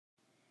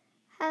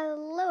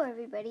Hello,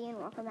 everybody, and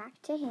welcome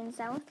back to Hands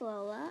Down with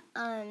Lola.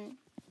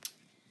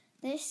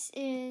 This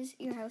is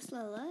your host,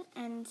 Lola,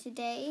 and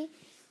today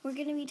we're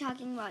going to be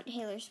talking about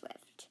Taylor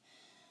Swift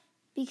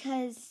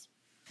because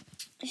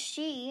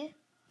she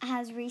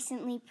has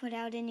recently put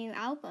out a new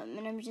album,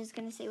 and I'm just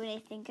going to say what I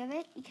think of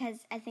it because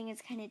I think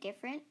it's kind of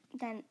different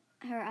than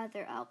her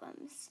other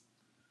albums.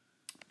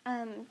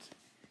 So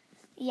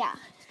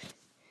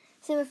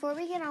before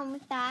we get on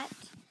with that,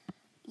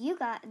 you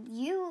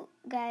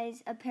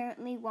guys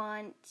apparently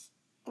want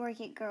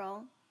Work It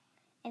Girl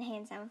and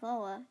Hands Down with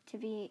Lola to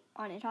be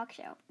on a talk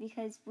show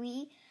because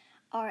we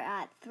are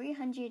at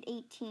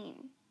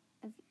 318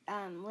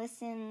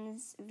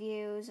 listens,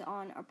 views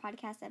on our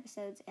podcast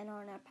episodes and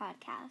on our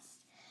podcast.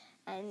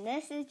 And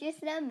this is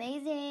just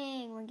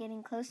amazing. We're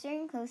getting closer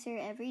and closer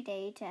every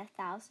day to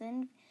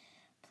 1,000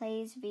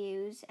 plays,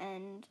 views,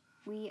 and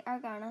we are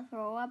gonna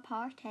throw a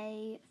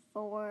party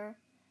for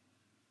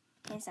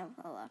Hands Down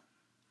with Lola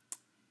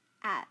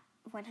at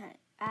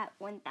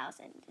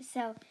 1,000.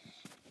 So,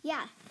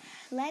 yeah,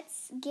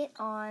 let's get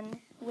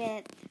on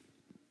with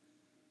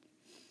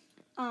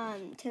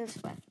Taylor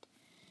Swift.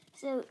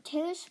 So,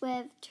 Taylor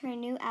Swift, her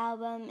new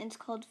album is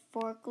called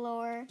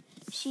Folklore.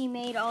 She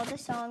made all the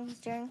songs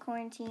during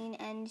quarantine,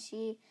 and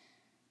she,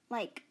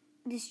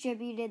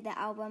 distributed the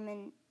album,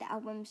 and the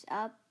album's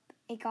up.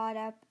 It got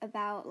up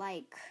about,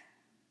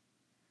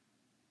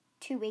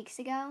 2 weeks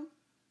ago,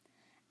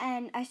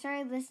 and I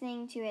started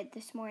listening to it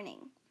this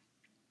morning.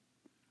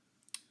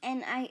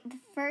 And the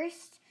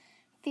first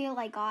feel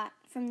I got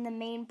from the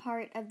main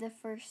part of the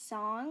first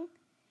song,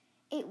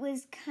 it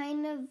was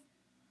kind of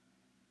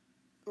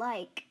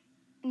like,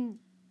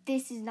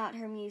 this is not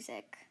her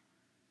music.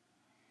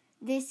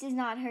 This is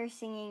not her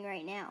singing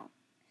right now.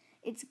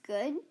 It's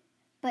good,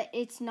 but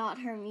it's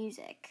not her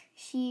music.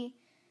 She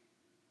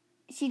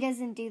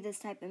doesn't do this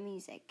type of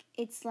music.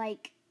 It's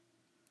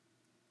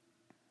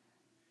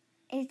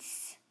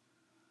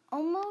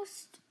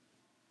almost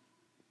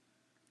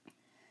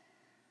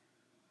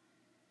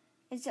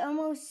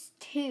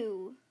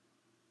too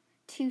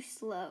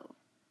slow.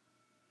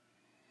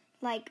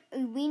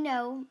 We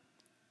know,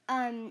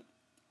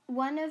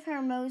 one of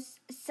her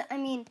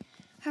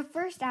her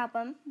first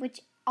album,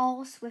 which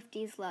all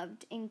Swifties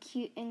loved,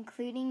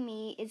 including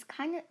me, is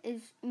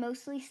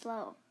mostly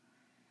slow.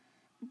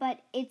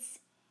 But it's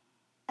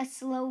a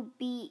slow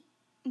beat,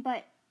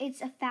 but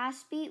it's a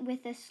fast beat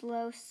with a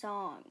slow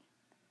song.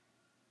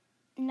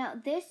 No,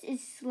 this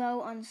is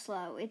slow on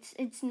slow.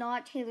 It's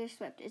not Taylor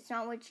Swift. It's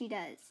not what she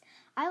does.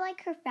 I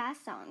like her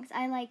fast songs.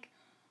 I like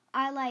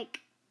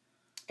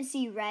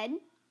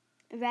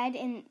Red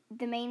in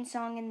the main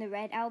song in the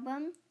Red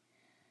album.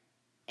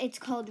 It's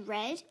called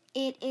Red.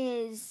 It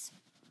is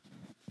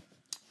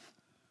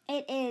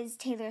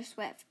Taylor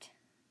Swift.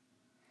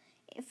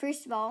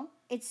 First of all,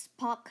 it's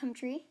pop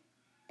country.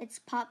 It's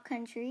pop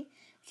country,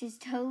 which is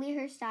totally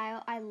her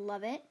style. I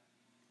love it.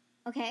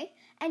 Okay?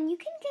 And you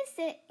can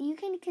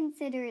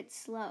consider it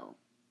slow.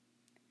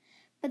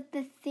 But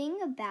the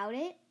thing about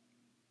it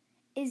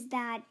is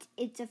that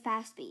it's a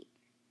fast beat.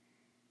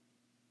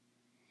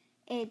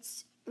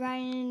 It's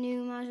riding a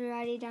new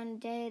Maserati down a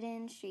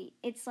dead-end street.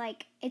 It's a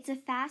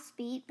fast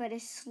beat, but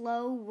it's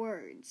slow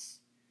words.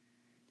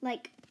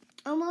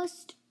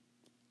 Almost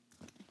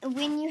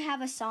when you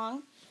have a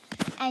song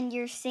and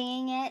you're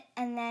singing it,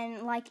 and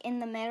then, in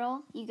the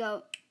middle, you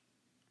go,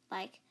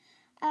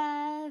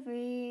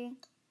 every,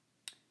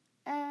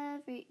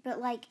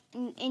 but,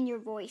 in your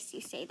voice,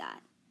 you say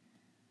that.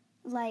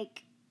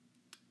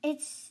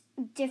 It's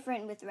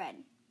different with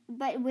Red.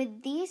 But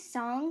with these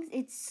songs,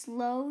 it's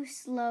slow,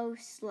 slow,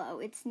 slow.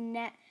 It's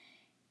not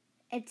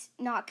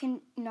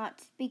to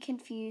be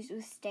confused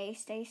with Stay,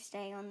 Stay,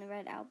 Stay on the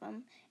Red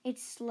album.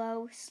 It's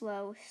slow,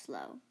 slow,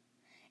 slow.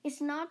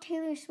 It's not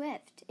Taylor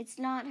Swift. It's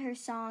not her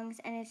songs,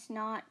 and it's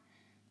not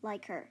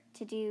like her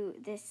to do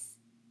this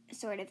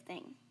sort of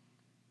thing.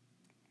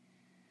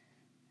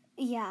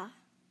 Yeah.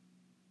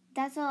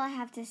 That's all I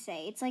have to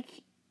say.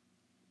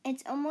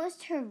 It's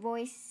almost her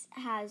voice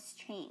has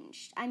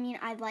changed. I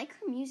like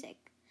her music.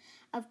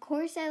 Of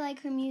course I like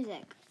her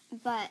music,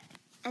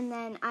 and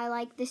then I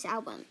like this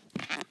album.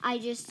 I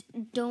just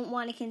don't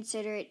want to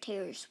consider it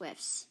Taylor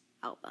Swift's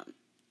album,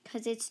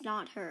 because it's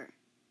not her.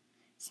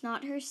 It's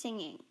not her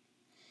singing.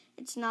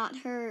 It's not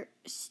her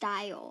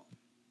style.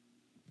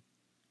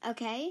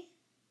 Okay?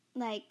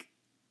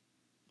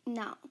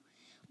 No.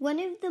 One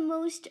of the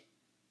most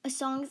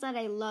songs that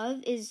I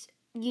love is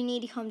You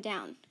Need to Calm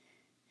Down,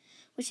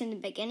 which in the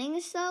beginning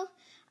is slow,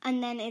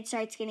 and then it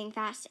starts getting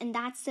fast, and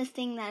that's the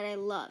thing that I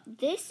love.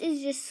 This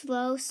is just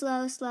slow,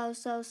 slow, slow,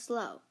 so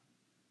slow.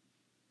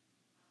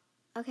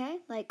 Okay?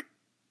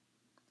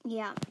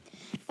 Yeah.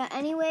 But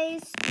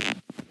anyways,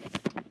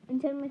 I'm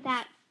done with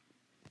that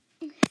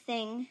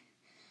thing.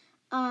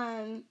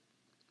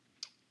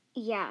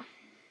 Yeah.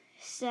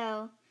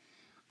 So,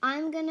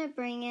 I'm gonna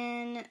bring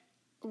in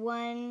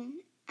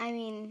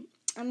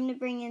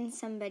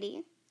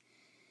somebody.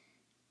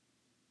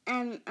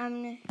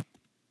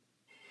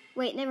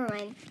 Wait, never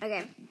mind.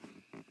 Okay.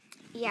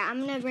 Yeah,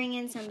 I'm gonna bring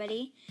in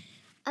somebody.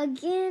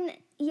 Again,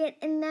 yet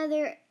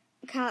another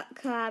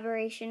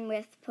collaboration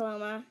with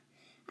Paloma.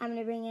 I'm going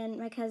to bring in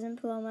my cousin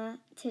Paloma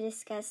to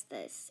discuss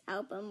this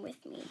album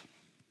with me.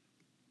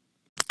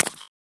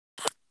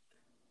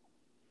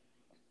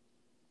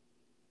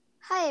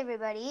 Hi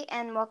everybody,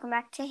 and welcome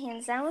back to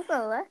Hands Down with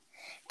Lola.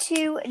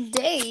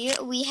 Today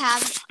we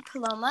have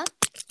Paloma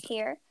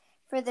here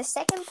for the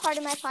second part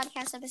of my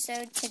podcast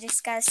episode to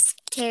discuss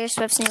Taylor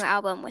Swift's new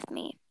album with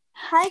me.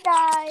 Hi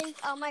guys!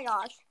 Oh my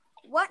gosh.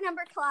 What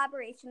number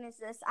collaboration is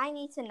this? I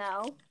need to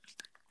know.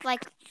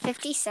 Like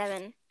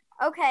 57.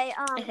 Okay,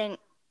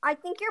 I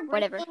think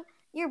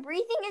you're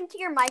breathing into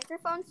your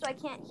microphone, so I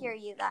can't hear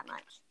you that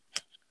much.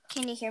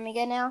 Can you hear me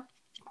good now?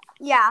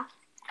 Yeah.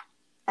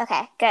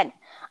 Okay, good.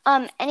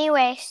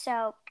 Anyway,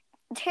 so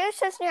Taylor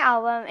Swift's new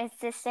album is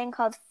this thing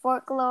called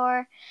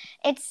Folklore.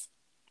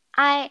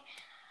 I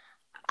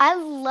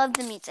love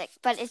the music,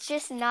 but it's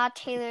just not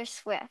Taylor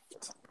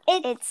Swift.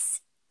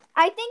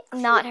 I think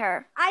not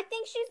her. I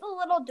think she's a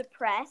little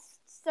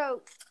depressed,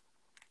 so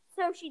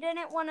she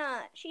didn't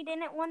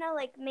wanna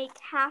like make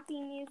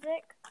happy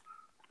music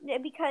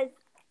because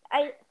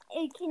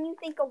can you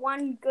think of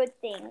one good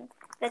thing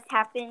that's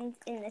happened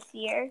in this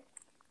year?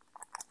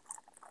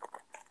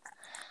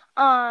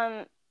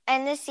 And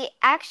this year,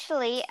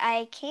 actually,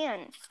 I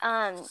can.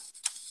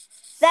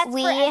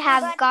 We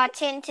have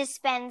gotten to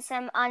spend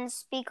some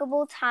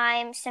unspeakable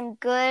time, some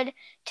good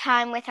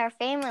time with our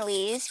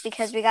families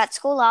because we got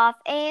school off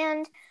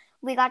and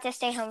we got to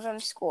stay home from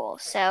school.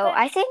 So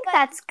I think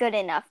that's good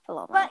enough,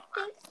 Paloma.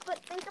 But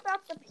think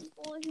about the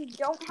people who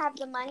don't have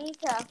the money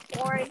to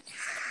afford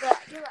the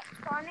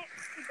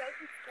electronics to go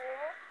to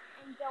school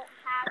and don't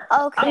have.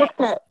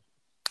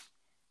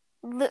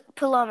 Okay.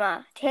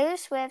 Paloma, Taylor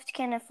Swift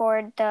can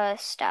afford the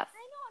stuff.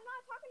 I know, I'm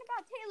not talking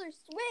about Taylor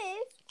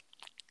Swift.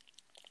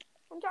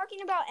 I'm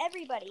talking about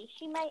everybody.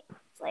 She might.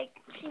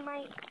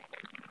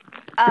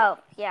 Oh,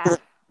 yeah.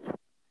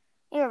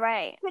 You're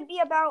right. Could be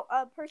about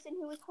a person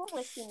who was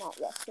homeless who met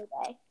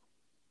yesterday.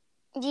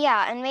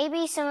 Yeah, and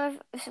maybe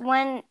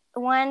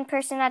one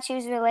person that she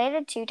was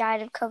related to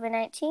died of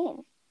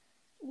COVID-19.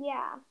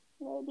 Yeah,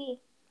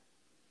 maybe.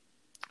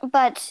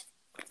 But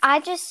I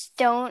just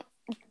don't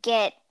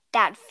get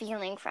that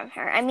feeling from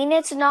her. I mean,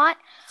 it's not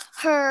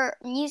her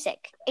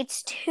music.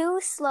 It's too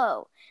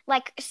slow.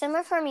 Like some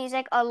of her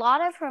music, a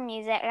lot of her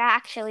music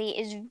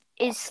actually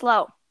is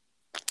slow.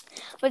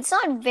 But it's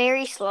not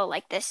very slow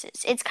like this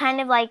is. It's kind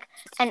of like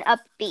an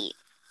upbeat.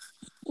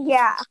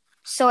 Yeah.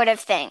 Sort of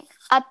thing.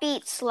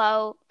 Upbeat,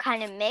 slow,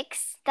 kind of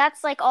mix.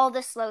 That's like all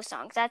the slow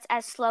songs. That's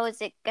as slow as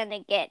it's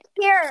gonna get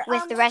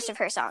with the rest of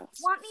her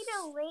songs. Want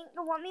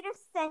me to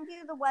send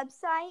you the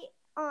website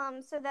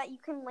so that you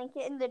can link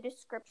it in the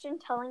description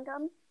telling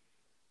them?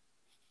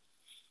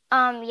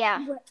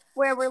 Yeah.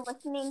 Where we're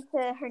listening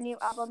to her new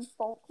album,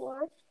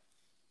 Folklore.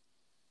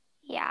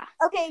 Yeah.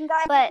 Okay, and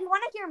guys, if you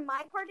want to hear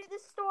my part of the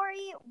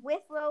story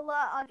with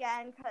Lola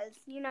again, because,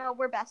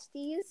 we're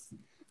besties,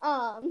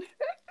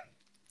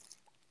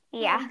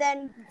 yeah.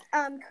 Then,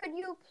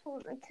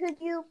 could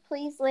you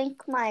please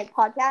link my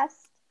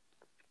podcast?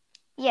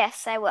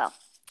 Yes, I will.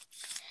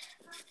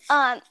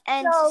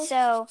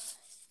 So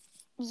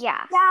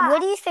yeah.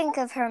 What do you think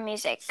of her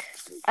music,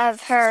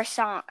 of her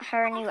song,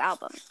 her new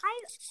album?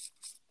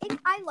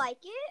 I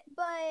like it,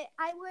 but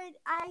I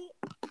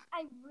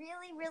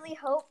really, really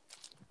hope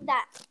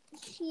that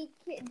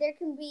there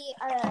can be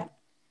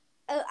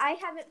I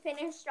haven't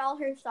finished all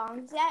her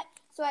songs yet,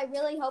 so I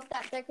really hope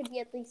that there could be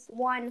at least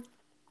one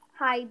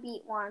high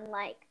beat one,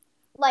 like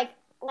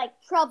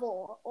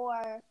Trouble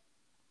or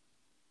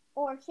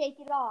Shake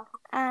It Off.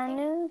 I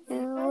knew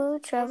you were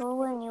trouble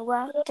when you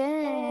walked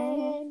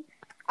in.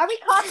 Are we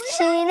copyrighting?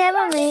 She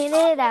never made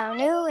it. I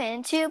knew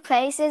in two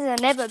places I've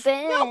never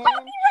been. No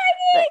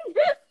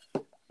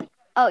copywriting!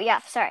 Oh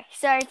yeah, sorry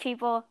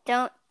people.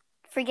 Don't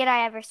forget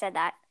I ever said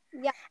that.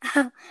 Yeah.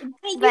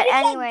 But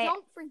anyway,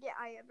 don't forget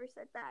I ever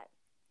said that.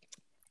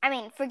 I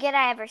mean, forget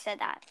I ever said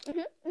that.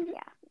 Mm-hmm.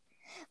 Yeah.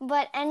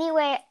 But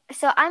anyway,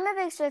 so I'm a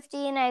big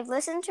Swiftie, and I've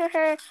listened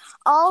to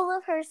all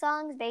of her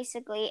songs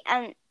basically,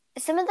 and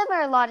some of them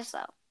are a lot of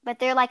slow, but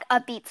they're like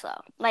upbeat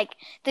slow. Like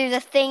there's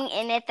a thing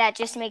in it that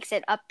just makes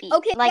it upbeat.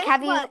 Okay, like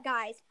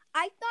guys?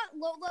 I thought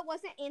Lola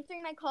wasn't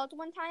answering my calls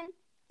one time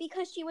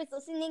because she was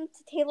listening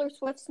to Taylor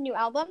Swift's new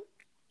album,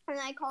 and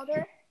I called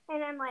her,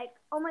 and I'm like,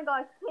 oh my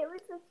gosh, Taylor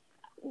Swift's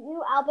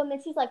new album,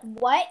 and she's like,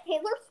 what?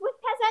 Taylor Swift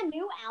has a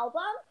new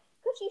album?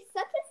 Because she's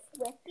such a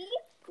Swiftie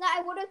that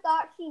I would have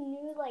thought she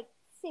knew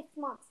 6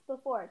 months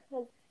before,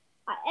 because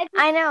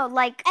I know,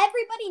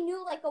 everybody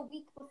knew a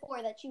week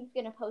before that she was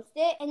gonna post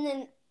it, and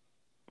then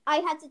I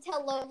had to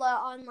tell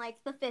Lola on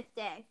the 5th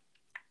day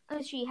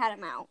that she had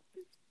them out.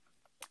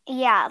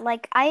 Yeah,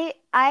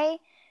 I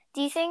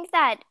do you think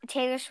that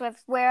Taylor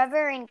Swift,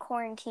 wherever in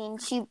quarantine,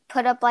 she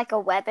put up a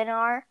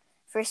webinar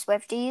for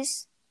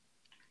Swifties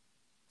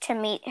to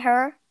meet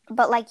her,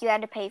 but you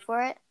had to pay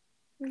for it?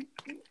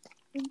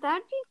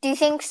 Do you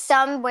think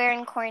somewhere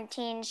in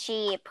quarantine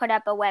she put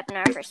up a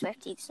webinar for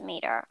Swifties to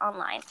meet her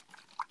online?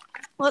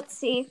 Let's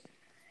see.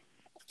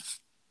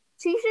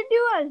 She should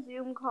do a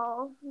Zoom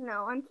call.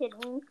 No, I'm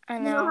kidding. I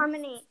know. You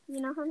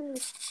know how many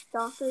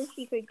stalkers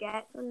she could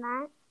get from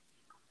that?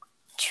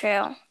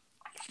 True.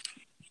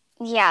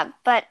 Yeah,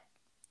 but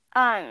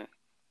I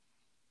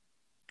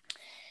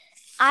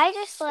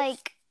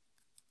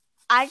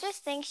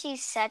just think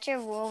she's such a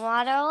role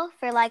model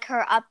for like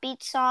her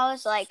upbeat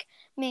songs, like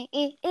me,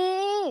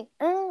 ooh,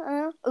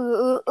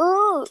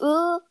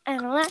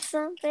 and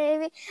listen,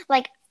 baby.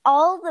 Like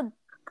all the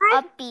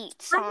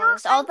upbeat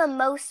songs, all the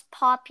most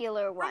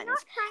popular ones.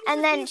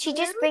 And then she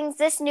just brings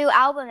this new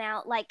album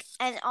out, like,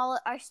 and all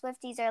our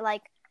Swifties are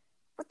like,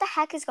 what the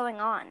heck is going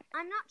on?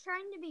 I'm not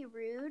trying to be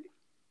rude,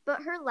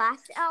 but her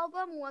last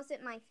album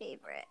wasn't my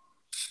favorite.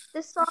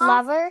 The song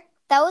Lover?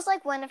 That was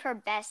like one of her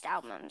best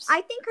albums. I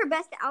think her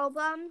best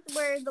albums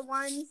were the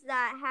ones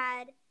that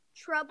had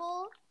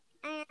Trouble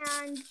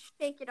and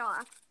Shake It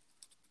Off.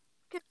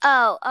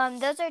 Oh,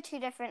 those are two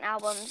different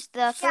albums.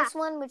 The first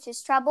one, which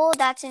is Trouble,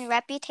 that's in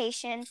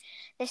Reputation.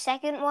 The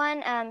second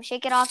one,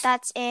 Shake It Off,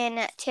 that's in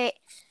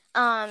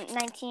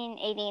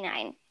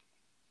 1989.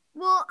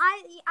 Well,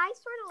 I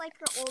sort of like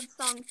her old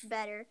songs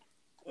better.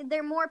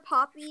 They're more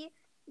poppy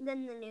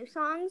than the new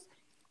songs.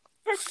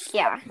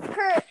 Yeah.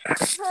 Her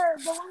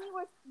the one you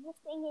were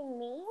just singing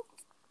Me,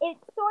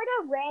 it's sort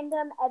of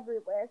random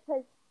everywhere.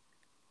 Because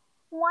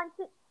once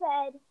it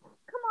said,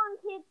 "Come on,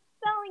 kids,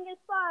 spelling is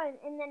fun,"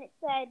 and then it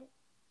said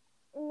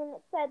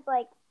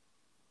like,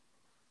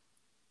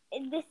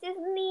 "This is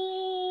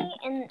me,"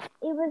 and it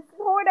was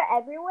sort of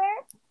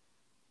everywhere.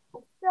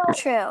 So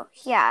True.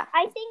 Yeah.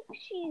 I think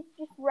she's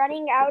just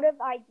running out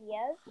of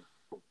ideas.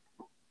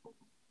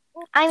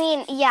 I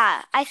mean,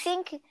 yeah. I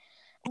think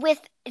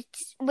with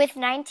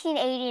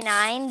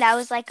 1989, that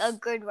was like a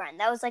good run.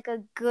 That was like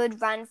a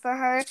good run for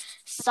her.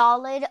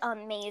 Solid,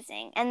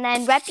 amazing. And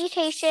then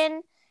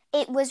Reputation,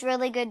 it was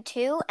really good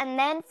too. And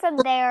then from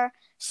there,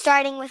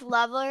 starting with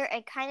Lover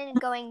and kind of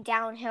going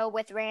downhill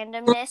with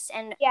randomness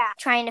and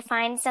trying to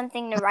find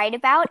something to write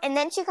about. And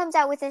then she comes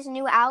out with this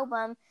new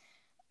album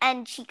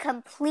and she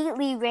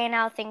completely ran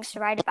out of things to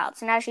write about.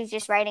 So now she's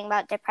just writing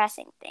about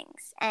depressing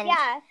things. And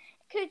yeah,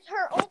 because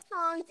her old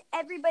songs,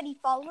 everybody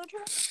followed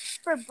her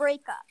for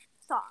breakup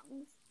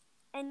songs.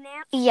 And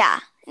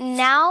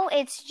now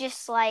it's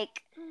just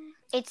like,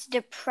 it's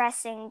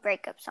depressing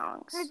breakup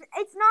songs.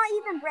 It's not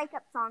even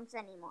breakup songs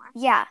anymore.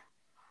 Yeah.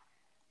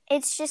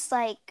 It's just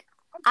like,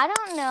 I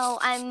don't know.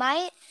 I'm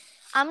going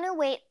to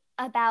wait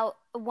about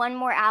one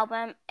more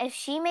album. If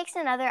she makes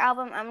another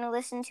album, I'm going to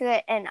listen to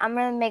it and I'm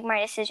going to make my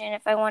decision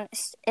if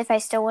I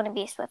still want to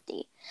be a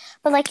Swiftie.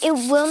 But like, it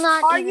will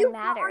not even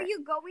matter. Are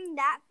you going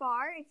that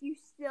far if you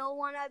still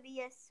want to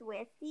be a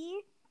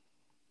Swiftie?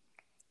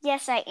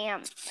 Yes, I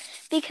am.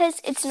 Because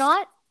it's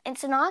not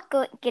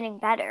getting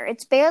better.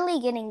 It's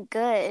barely getting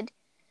good.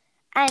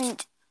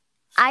 And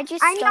I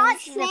just don't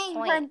see the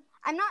point.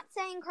 I'm not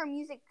saying her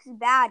music's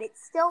bad.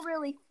 It's still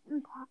really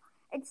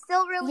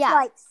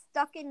like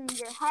stuck in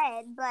your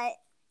head, but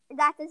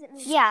that doesn't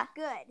mean it's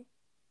good.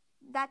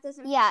 That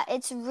doesn't. Yeah,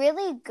 it's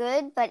really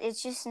good, but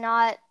it's just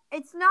not.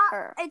 It's not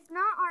her. It's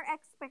not our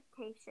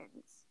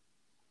expectations.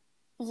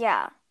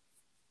 Yeah,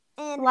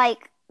 and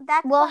like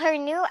her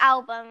new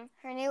album.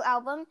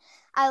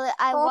 I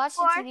watched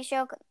a TV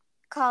show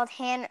called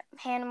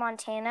Hannah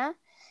Montana,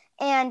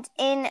 and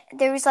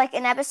there was like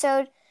an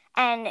episode,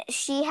 and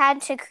she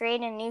had to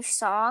create a new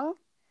song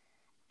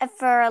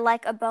for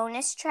like a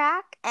bonus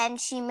track, and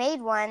she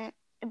made one,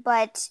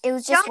 but it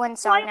was just one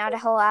song, not a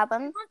whole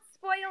album. Don't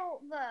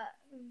spoil the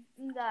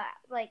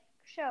like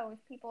show if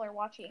people are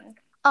watching.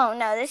 Oh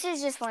no, this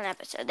is just one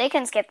episode. They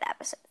can skip the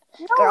episode.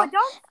 No, Girl.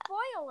 Don't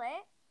spoil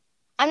it.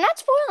 I'm not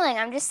spoiling.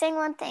 I'm just saying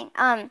one thing.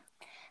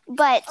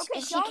 But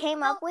she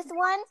came up with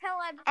one,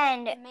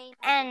 and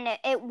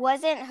it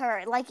wasn't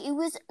her. Like, it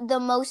was the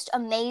most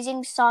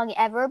amazing song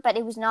ever, but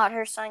it was not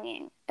her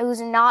singing. It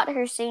was not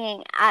her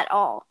singing at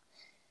all.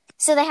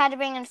 So they had to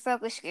bring in a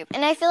focus group.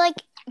 And I feel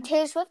like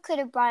Taylor Swift could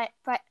have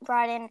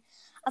brought in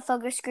a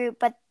focus group,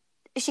 but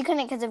she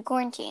couldn't because of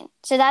quarantine.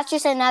 So that's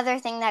just another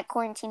thing that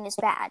quarantine is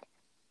bad.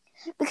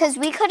 Because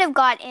she could have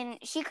gotten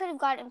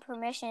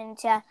permission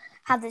to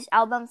have this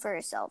album for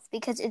herself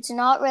because it's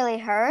not really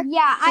her.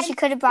 Yeah, so she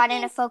could have brought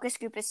in a focus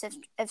group of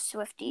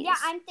Swifties. Yeah,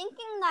 I'm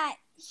thinking that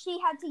she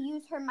had to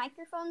use her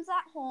microphones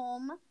at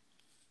home,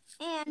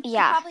 and she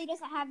probably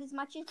doesn't have as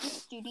much as the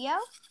studio.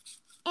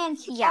 And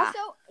she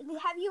also,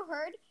 have you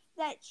heard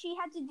that she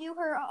had to do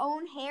her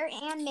own hair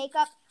and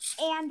makeup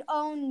and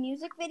own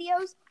music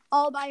videos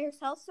all by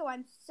herself? So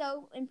I'm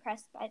so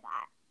impressed by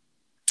that.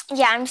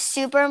 Yeah, I'm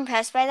super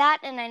impressed by that,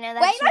 and I know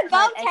that she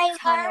put a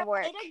ton of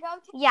work.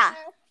 Yeah,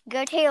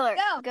 go Taylor,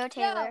 go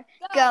Taylor,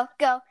 go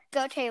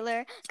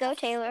Taylor, go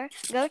Taylor,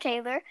 go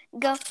Taylor,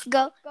 go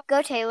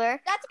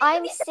Taylor.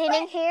 I'm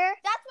sitting here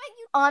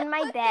on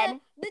my bed.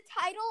 The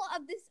title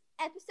of this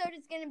episode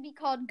is going to be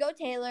called "Go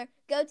Taylor,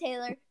 Go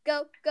Taylor,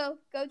 Go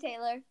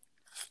Taylor."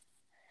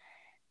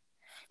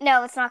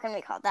 No, it's not going to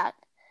be called that.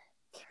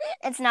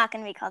 It's not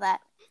going to be called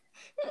that.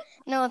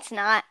 No, it's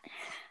not.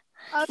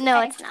 Okay. No,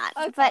 it's not.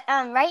 Okay. But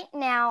right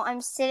now, I'm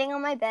sitting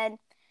on my bed,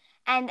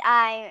 and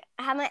I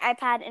have my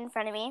iPad in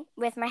front of me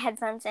with my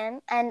headphones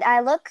in, and I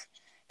look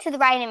to the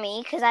right of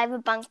me because I have a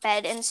bunk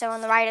bed, and so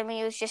on the right of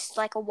me was just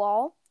like a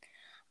wall.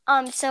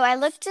 So I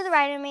look to the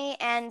right of me,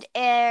 and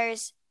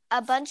there's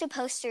a bunch of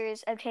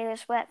posters of Taylor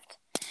Swift.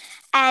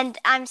 And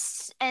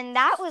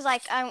that was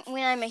like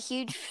when I'm a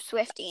huge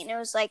Swiftie, and it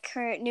was like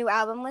her new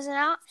album wasn't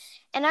out,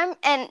 and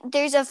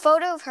there's a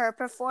photo of her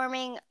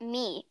performing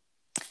Me,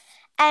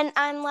 and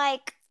I'm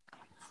like,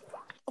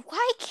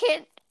 why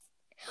can't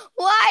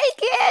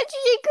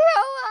she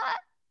grow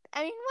up?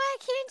 I mean, why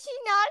can't she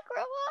not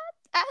grow up?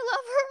 I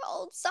love her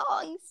old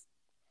songs.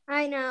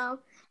 I know.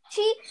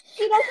 She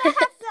doesn't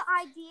have the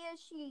ideas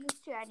she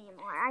used to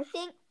anymore. I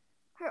think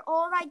her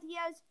old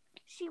ideas.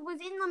 She was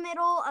in the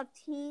middle of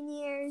teen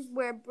years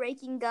where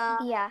breaking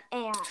up.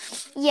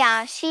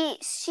 Yeah, she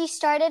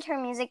started her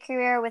music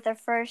career with her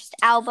first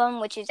album,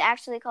 which is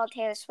actually called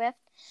Taylor Swift.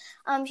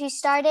 She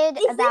started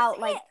about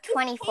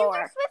 24. Is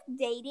Taylor Swift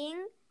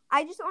dating?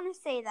 I just want to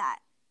say that.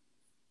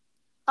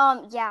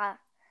 Yeah.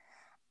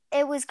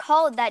 It was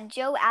called that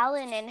Joe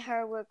Allen and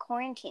her were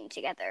quarantined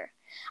together.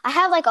 I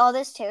have like all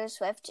this Taylor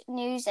Swift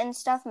news and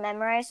stuff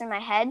memorized in my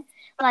head.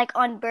 Like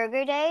on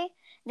Burger Day,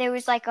 there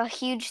was like a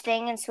huge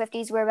thing, and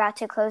Swifties were about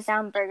to close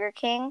down Burger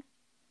King.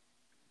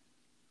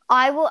 Can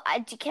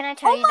I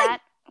tell you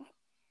that?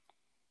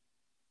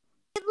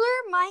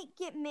 Taylor might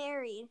get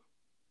married.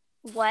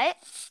 What?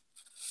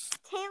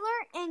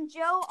 Taylor and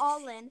Joe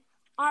Allen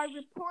are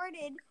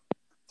reported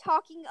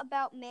talking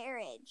about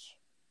marriage.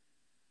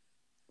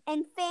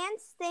 And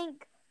fans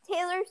think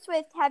Taylor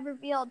Swift had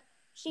revealed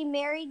she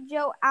married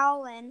Joe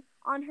Allen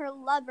on her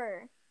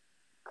Lover.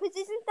 Because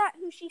isn't that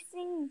who she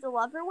sings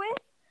Lover with?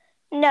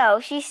 No,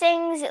 she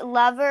sings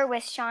Lover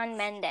with Shawn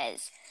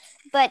Mendes.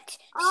 But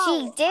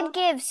she did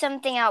give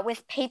something out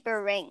with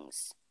Paper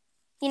Rings.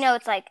 You know,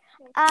 it's like,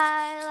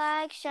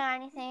 I like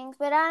shiny things,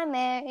 but I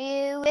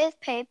marry you with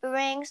paper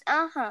rings.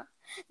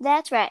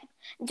 That's right.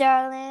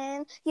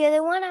 Darling, you're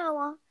the one I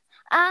want.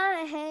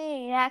 I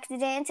hate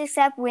accidents,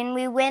 except when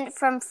we went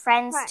from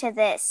friends to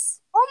this.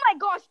 Oh my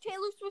gosh,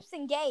 Taylor Swift's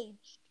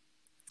engaged.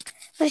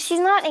 But she's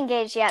not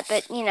engaged yet,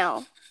 but you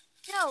know.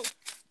 No.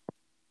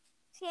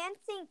 Fans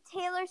think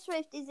Taylor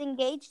Swift is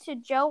engaged to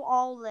Joe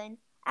Allen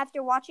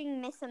after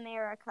watching Miss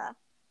America.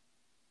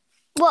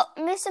 Well,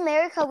 Miss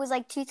America was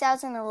like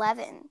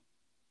 2011.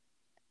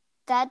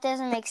 That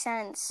doesn't make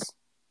sense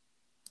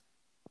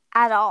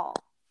at all.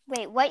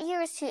 Wait, what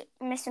year is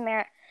Miss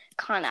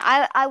Americana?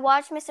 I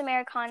watched Miss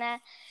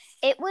Americana.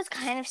 It was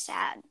kind of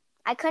sad.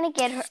 I couldn't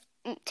get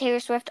Taylor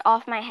Swift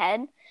off my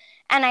head.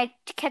 And I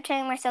kept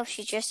telling myself,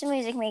 she's just a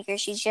music maker.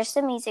 She's just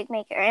a music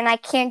maker. And I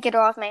can't get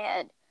her off my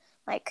head.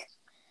 Like,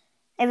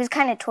 it was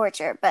kind of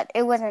torture, but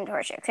it wasn't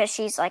torture because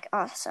she's, like,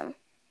 awesome.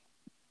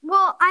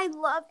 Well, I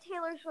love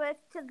Taylor Swift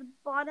to the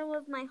bottom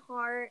of my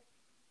heart.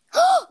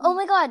 Oh,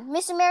 my God.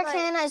 Miss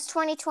Americana is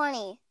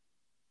 2020.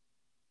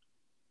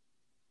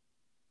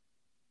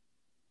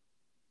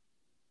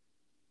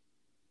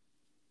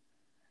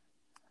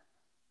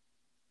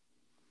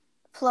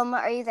 Paloma,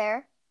 are you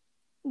there?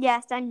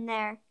 Yes, I'm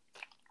there.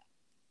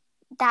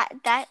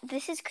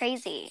 This is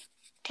crazy.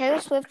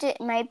 Taylor Swift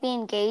might be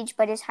engaged,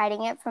 but is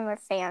hiding it from her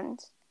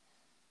fans.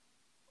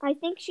 I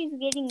think she's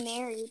getting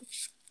married.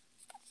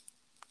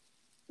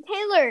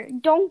 Taylor,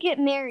 don't get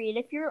married.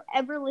 If you're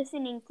ever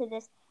listening to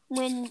this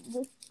when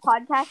this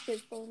podcast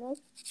is famous,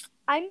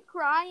 I'm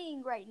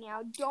crying right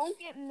now. Don't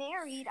get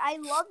married. I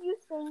love you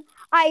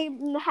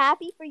I'm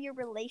happy for your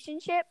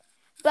relationship,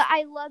 but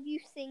I love you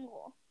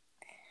single.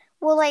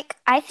 Well, like,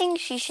 I think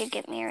she should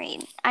get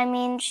married. I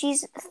mean,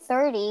 she's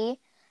 30,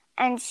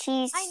 and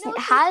she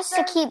has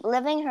to keep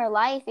living her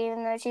life,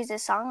 even though she's a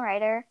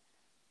songwriter.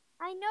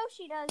 I know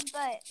she does,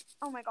 but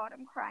oh my God,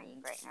 I'm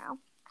crying right now.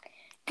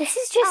 This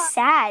is just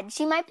sad.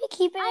 She might be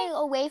keeping it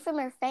away from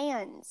her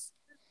fans.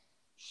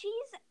 She's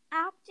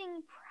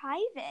acting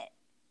private.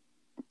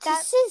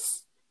 This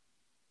is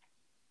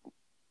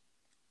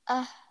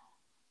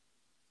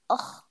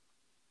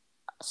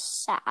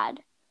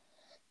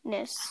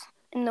sadness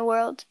in the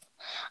world.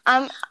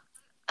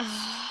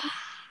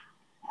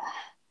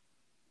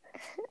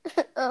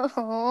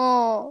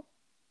 Oh.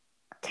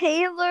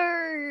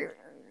 Taylor,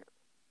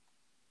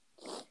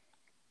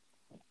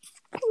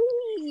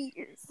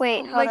 please.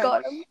 Wait, hold on.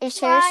 God, is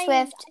Taylor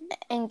Swift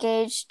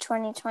engaged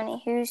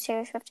 2020? Who's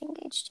Taylor Swift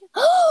engaged to?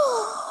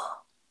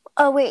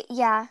 Oh, wait,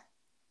 yeah.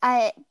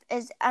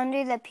 Is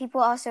under the people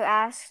also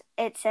asked,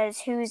 it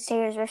says, who's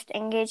Taylor Swift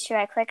engaged to?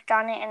 I clicked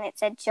on it, and it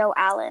said Joe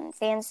Allen.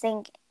 Fans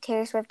think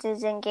Taylor Swift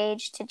is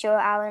engaged to Joe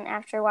Allen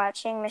after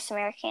watching Miss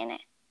Americana.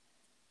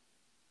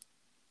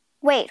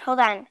 Wait, hold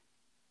on.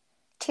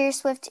 Taylor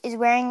Swift is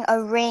wearing a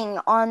ring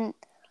on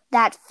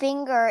that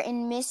finger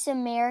in Miss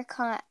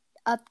America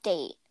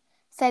update.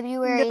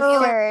 February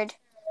 3rd,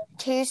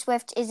 Taylor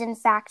Swift is in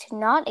fact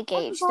not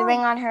engaged. The ring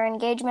on her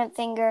engagement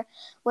finger,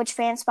 which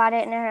fans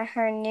spotted in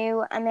her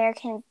new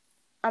Americana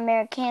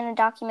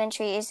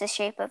documentary, is the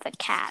shape of a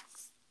cat.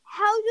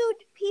 How do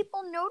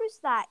people notice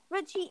that?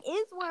 But she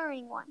is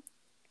wearing one.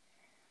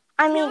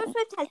 I mean, Taylor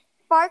Swift has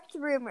sparked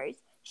rumors.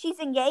 She's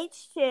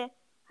engaged to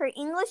her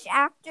English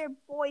actor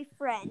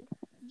boyfriend,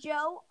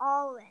 Joe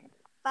Allen,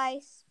 by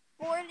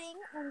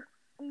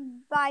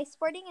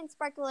sporting and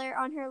sparkler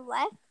on her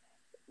left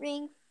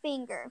ring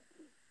finger.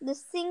 The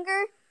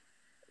singer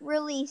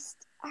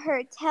released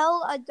her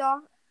tell-all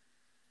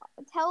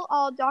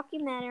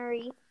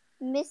documentary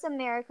Miss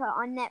America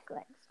on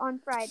Netflix on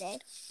Friday,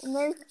 and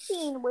there's a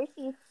scene where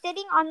she's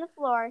sitting on the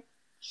floor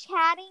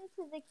chatting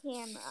to the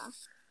camera.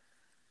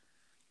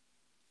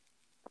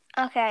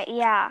 Okay,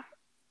 yeah.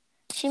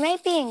 She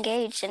might be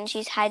engaged and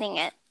she's hiding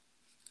it.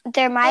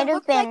 There might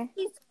have been...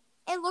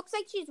 It looks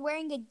like she's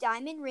wearing a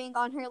diamond ring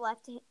on her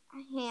left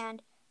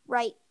hand,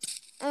 right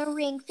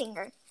ring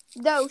finger,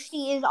 though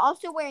she is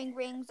also wearing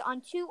rings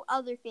on 2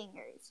 other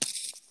fingers.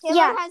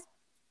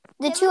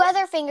 The 2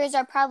 other fingers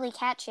are probably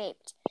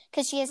cat-shaped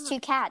because she has 2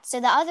 cats, so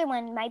the other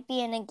one might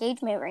be an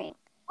engagement ring.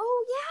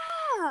 Oh,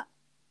 yeah!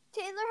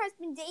 Taylor has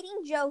been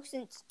dating Joe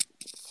since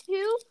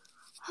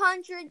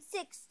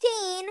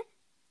 2016.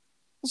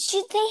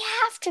 They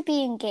have to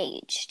be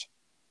engaged.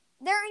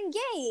 They're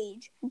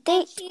engaged. Oh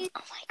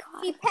my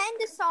God. She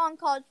penned a song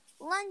called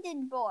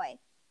London Boy,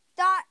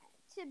 thought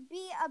to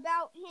be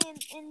about him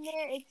and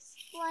their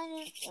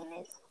experience in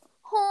his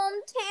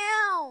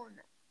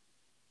hometown.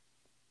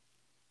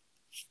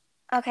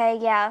 Okay,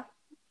 yeah.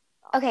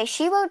 Okay,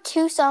 she wrote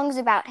 2 songs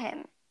about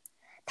him.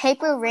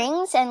 Paper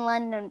Rings and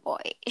London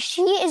Boy.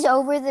 She is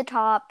over the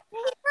top.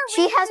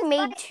 She has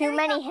made too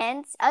many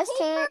hints. Oh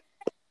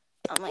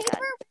my God.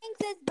 Paper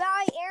Rings is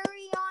by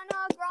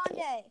Ariana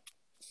Grande.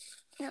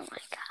 Oh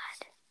my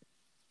God.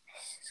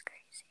 This is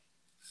crazy.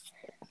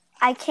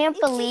 I can't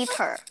believe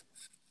her.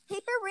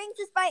 Paper Rings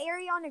is by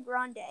Ariana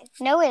Grande.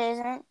 No, it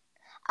isn't.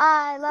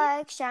 I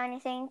like shiny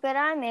things, but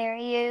I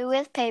marry you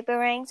with paper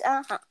rings.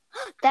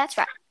 That's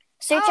right.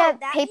 Search up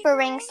Paper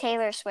Rings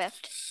Taylor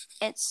Swift.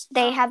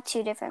 They have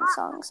 2 different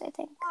songs, I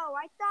think. Oh,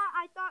 I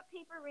thought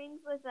Paper Rings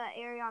was an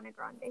Ariana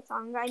Grande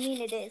song. I mean,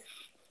 it is.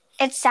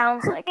 It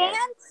sounds like it.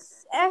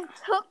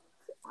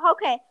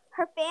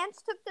 Her fans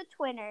took to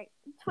Twitter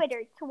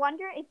to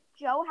wonder if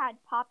Joe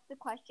had popped the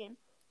question.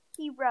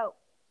 He wrote,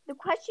 "The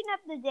question of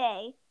the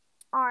day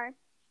are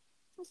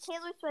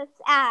Taylor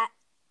Swift's at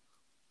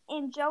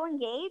and Joe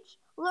engaged?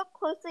 Look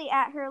closely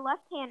at her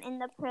left hand in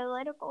the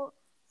political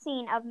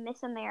scene of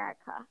Miss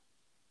America."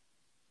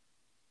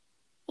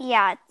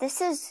 Yeah,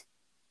 this is...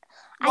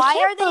 Why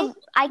are they...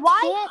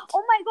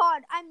 Oh my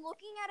God, I'm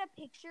looking at a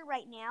picture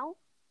right now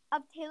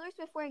of Taylor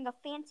Swift wearing a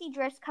fancy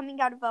dress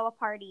coming out of a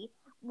party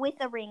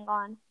with a ring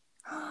on.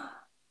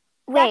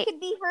 That could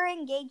be her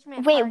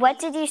engagement party. What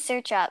did you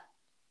search up?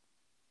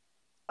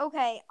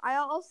 Okay,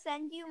 I'll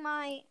send you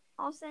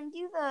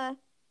the...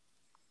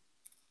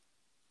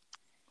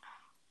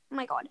 Oh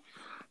my God.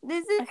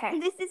 This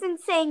is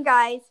insane,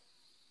 guys.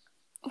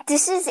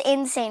 This is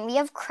insane. We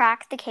have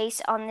cracked the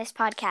case on this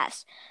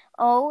podcast.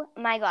 Oh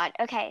my God.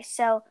 Okay,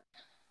 so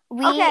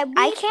I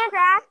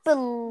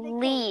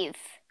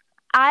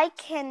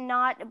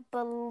cannot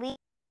believe.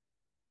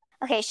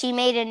 Okay, she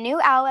made a new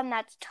album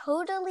that's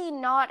totally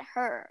not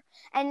her.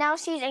 And now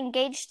she's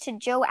engaged to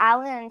Joe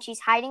Allen and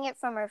she's hiding it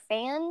from her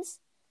fans.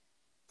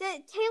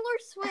 Taylor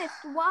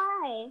Swift,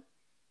 why?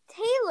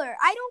 Taylor,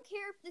 I don't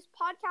care if this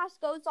podcast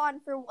goes on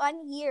for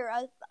 1 year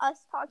of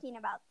us talking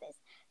about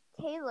this.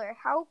 Taylor,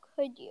 how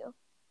could you?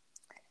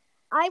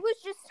 I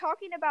was just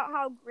talking about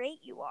how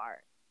great you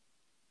are.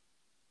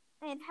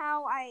 And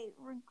how I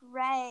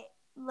regret,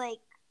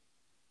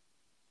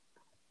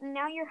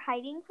 now you're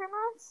hiding from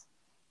us?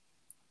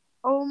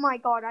 Oh my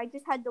God, I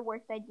just had the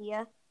worst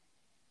idea.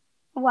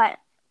 What?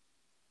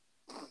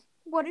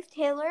 What if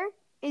Taylor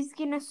is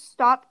gonna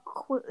stop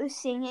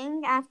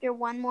singing after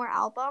one more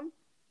album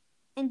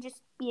and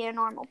just be a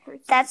normal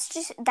person?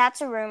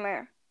 That's a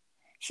rumor.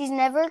 She's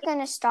never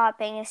gonna stop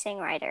being a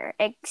songwriter,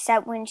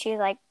 except when she's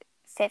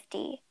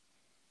 50.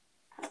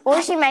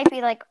 Or she might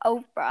be like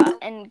Oprah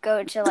and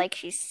go to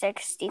she's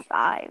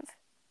 65.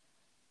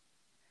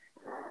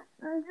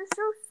 I'm just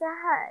so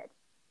sad.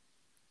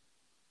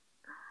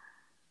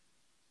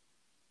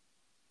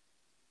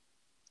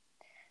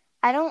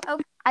 I don't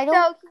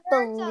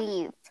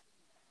believe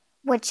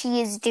what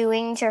she is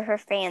doing to her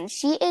fans.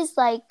 She is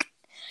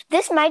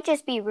this might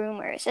just be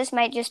rumors. This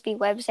might just be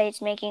websites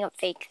making up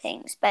fake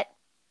things, But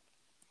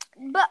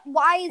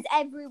why is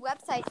every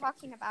website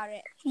talking about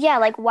it? Yeah,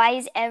 why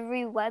is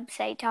every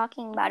website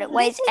talking about it?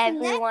 Why is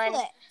everyone...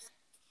 Netflix.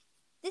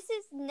 This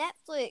is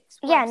Netflix.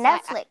 Yeah,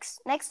 Netflix.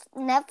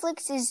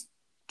 Netflix is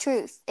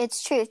truth.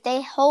 It's truth.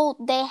 They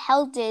held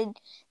the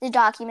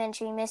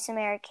documentary Miss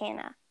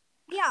Americana.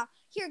 Yeah.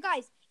 Here,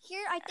 guys.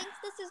 Here, I think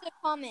this is a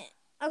comment.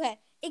 Okay.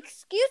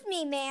 Excuse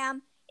me,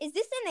 ma'am. Is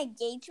this an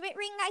engagement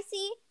ring I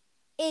see?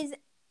 Is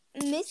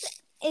Miss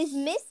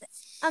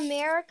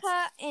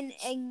America an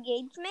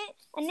engagement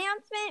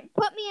announcement?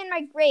 Put me in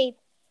my grave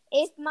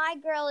if my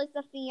girl is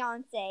a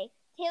fiance.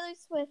 Taylor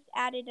Swift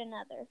added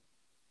another.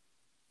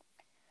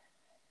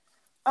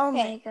 Oh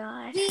my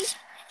God.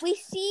 We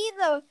see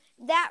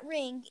that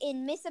ring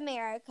in Miss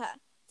America.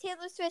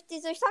 Taylor Swift,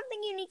 is there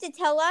something you need to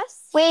tell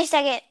us? Wait a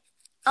second.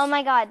 Oh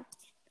my God.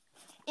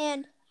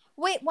 And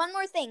wait, one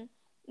more thing.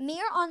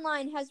 Mir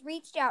Online has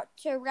reached out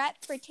to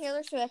rep for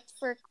Taylor Swift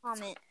for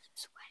comment.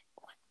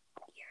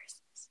 What year is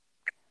this?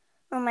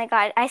 Oh my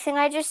god, I think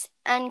I just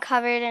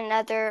uncovered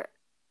another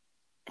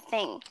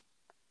thing.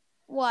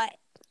 What?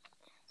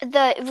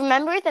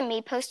 Remember the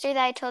me poster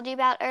that I told you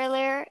about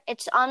earlier?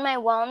 It's on my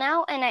wall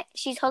now, and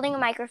she's holding a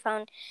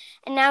microphone.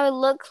 And now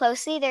look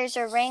closely, there's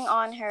a ring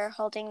on her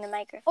holding the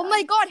microphone. Oh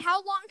my god,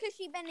 how long has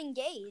she been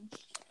engaged?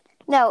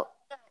 No,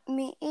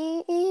 me.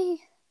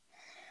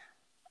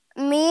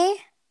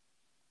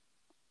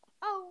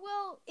 Oh,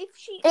 well, if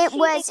she... It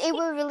was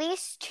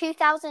released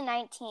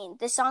 2019.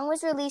 The song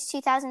was released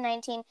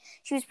 2019.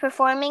 She was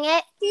performing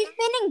it. She's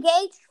been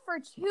engaged for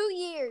 2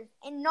 years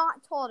and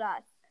not told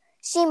us.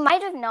 She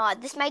might have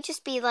not. This might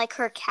just be like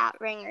her cat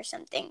ring or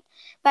something.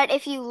 But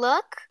if you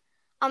look,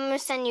 I'm going to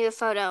send you a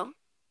photo.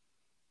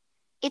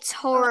 It's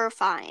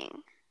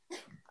horrifying.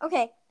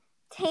 Okay.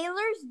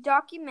 Taylor's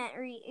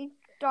documentary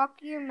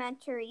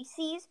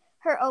sees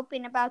her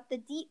open about the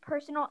deep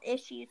personal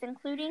issues,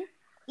 including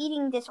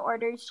eating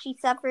disorders she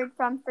suffered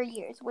from for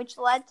years, which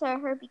led to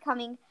her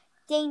becoming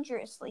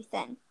dangerously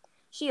thin.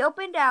 She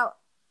opened out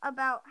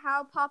about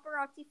how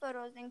paparazzi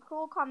photos and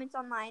cruel comments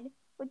online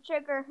would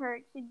trigger her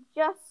to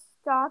just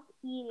stop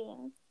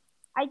eating.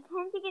 I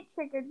tend to get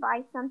triggered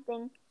by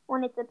something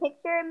when it's a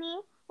picture of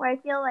me where I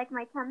feel like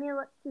my tummy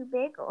looks too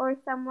big, or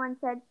someone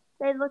said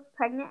they look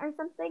pregnant or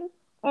something,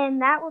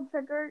 and that will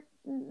trigger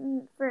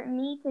for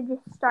me to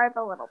just starve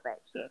a little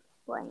bit, she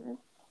explained.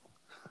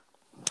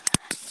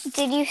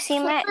 Did you see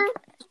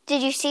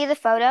Did you see the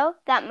photo?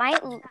 That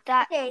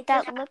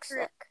looks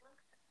like...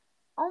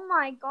 Oh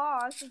my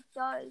gosh, it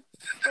does.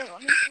 Wait,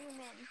 let me zoom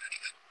in.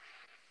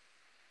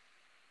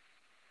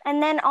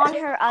 And then on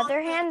her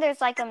other hand,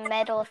 there's like a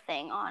metal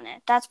thing on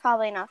it. That's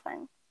probably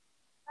nothing.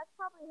 That's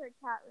probably her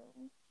cat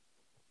ring.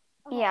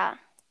 Okay. Yeah.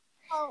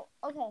 Oh,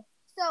 okay.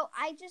 So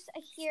I just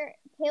hear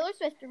Taylor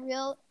Swift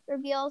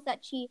reveals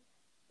that she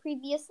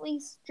previously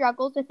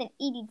struggles with an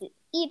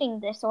eating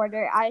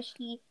disorder as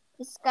she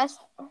discussed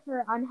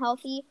her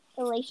unhealthy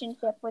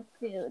relationship with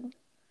food.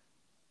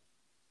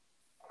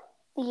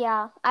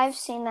 Yeah, I've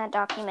seen that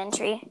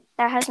documentary.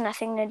 That has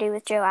nothing to do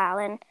with Joe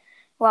Allen.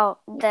 Well,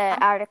 the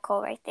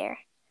article right there.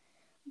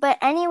 But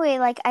anyway,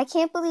 I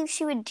can't believe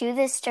she would do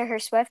this to her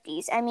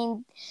Swifties. I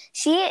mean,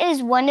 she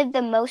is one of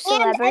the most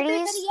celebrities. And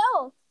everybody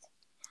else.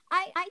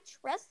 I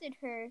trusted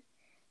her.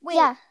 Wait,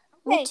 yeah,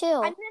 okay, me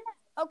too.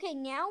 Okay,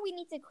 now we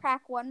need to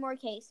crack one more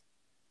case.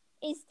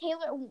 Is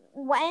Taylor...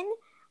 When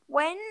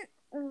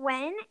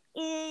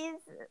is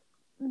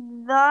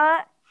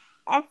the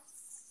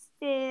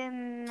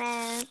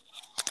estimate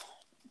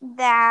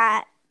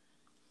that...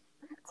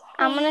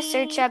 I'm going to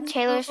search up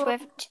Taylor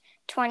Swift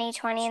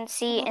 2020 and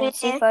see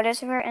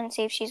photos of her and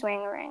see if she's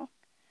wearing a ring.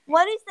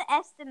 What is the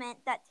estimate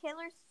that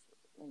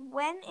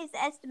when is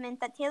the estimate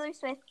that Taylor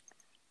Swift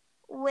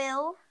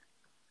will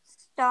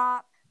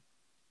stop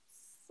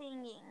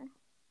singing?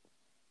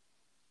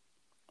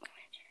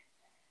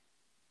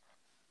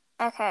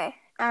 Okay,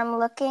 I'm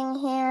looking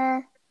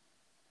here.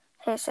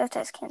 Taylor Swift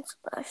has canceled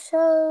our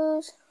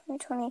shows.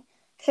 2020.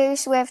 Taylor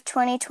Swift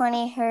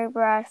 2020 Her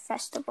Broad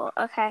Festival.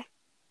 Okay.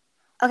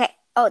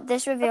 Oh,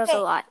 this reveals a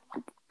lot.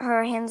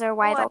 Her hands are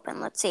wide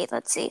open. Let's see.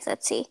 I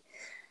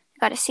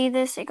gotta see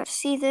this.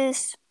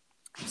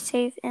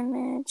 Save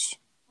image.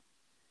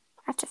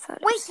 After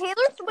photos. Wait,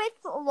 Taylor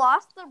Swift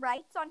lost the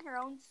rights on her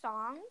own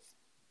songs?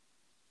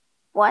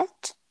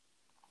 What?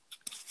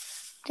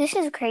 This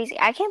is crazy.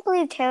 I can't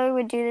believe Taylor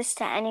would do this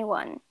to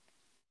anyone.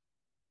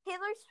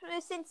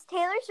 Since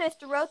Taylor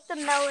Swift wrote the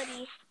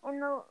melody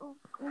and the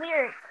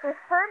lyrics for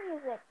her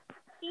music,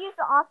 she is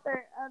the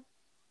author of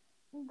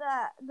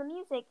the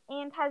music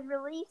and has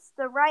released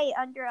the right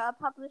under a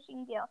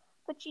publishing deal,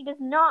 but she does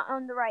not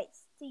own the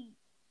rights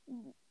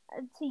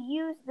to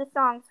use the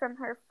songs from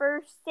her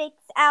first 6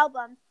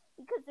 albums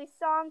because the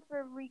songs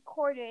were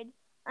recorded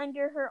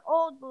under her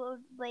old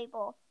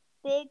label,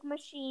 Big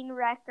Machine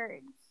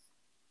Records.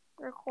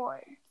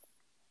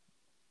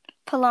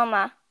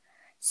 Paloma.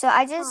 So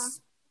I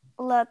just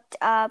looked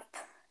up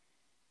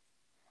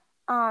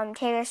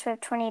Taylor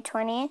Swift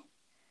 2020,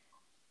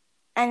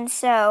 and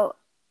so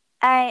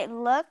I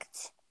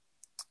looked,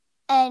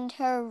 and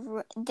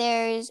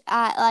there's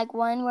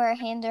one where her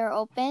hands are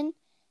open,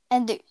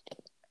 and there's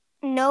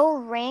no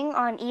ring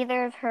on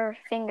either of her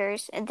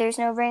fingers. There's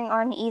no ring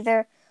on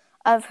either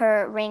of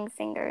her ring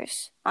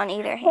fingers on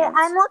either hand.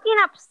 I'm looking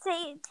up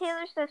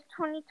Taylor Swift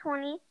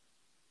 2020,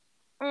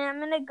 and I'm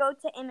going to go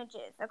to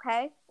images,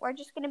 okay? We're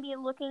just going to be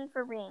looking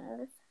for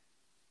rings.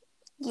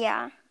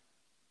 Yeah.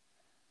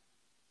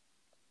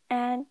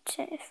 Add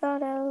to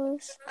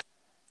photos.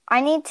 I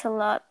need to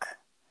look.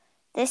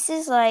 This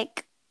is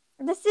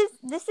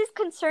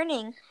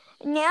concerning.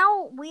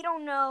 Now we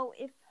don't know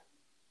if...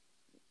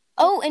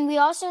 Oh, and we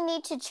also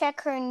need to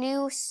check her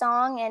new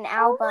song and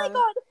album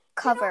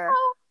cover.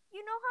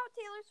 You know how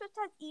Taylor Swift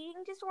has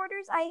eating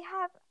disorders? I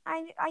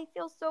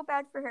feel so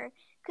bad for her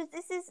because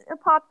this is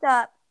popped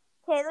up.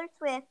 Taylor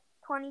Swift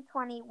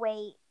 2020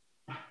 weight.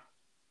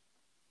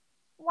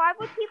 Why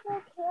would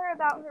people care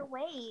about her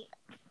weight?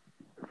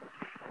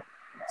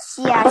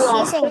 Yeah,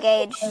 she's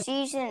engaged.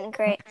 She's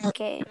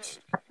engaged.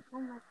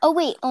 Oh,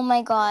 wait. Oh,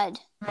 my God.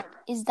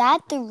 Is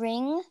that the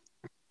ring?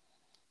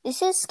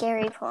 This is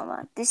scary,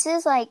 Paloma. This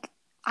is like,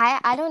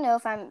 I don't know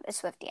if I'm a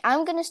Swiftie.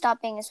 I'm going to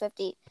stop being a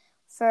Swiftie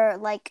for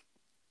like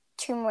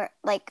 2 more,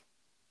 like,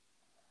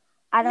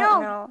 I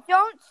don't know.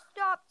 Don't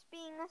stop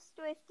being a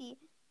Swiftie.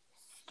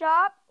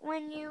 Stop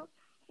when you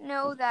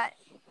know that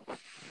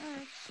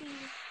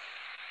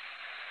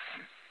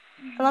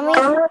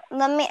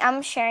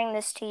I'm sharing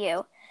this to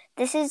you.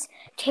 This is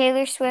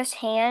Taylor Swift's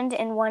hand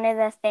in one of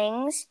the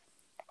things,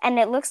 and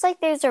it looks like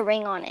there's a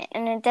ring on it,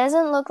 and it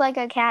doesn't look like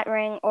a cat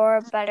ring or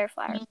a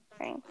butterfly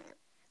ring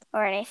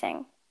or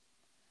anything.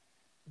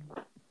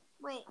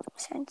 Wait.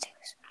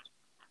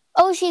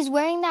 Oh, she's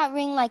wearing that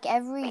ring like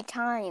every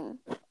time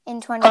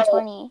in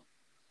 2020.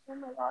 Oh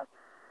my gosh.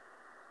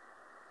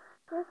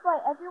 Here's why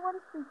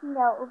everyone's freaking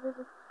out over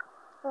this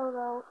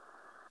photo.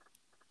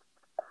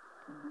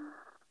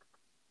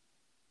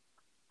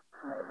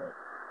 Wait.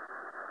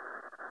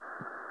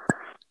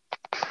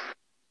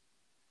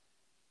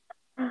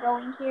 I'm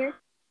going here.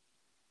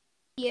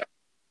 Yeah.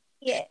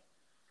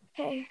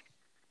 Okay.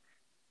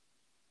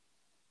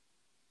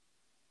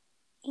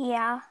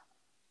 Yeah.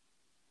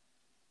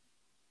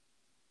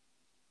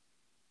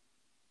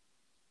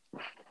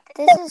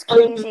 This is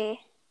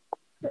crazy.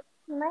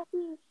 She might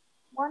be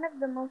one of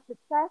the most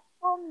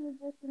successful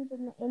musicians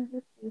in the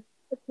industry,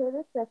 but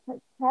Taylor Swift has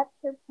kept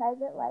her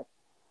private life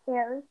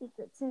fairly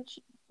secret since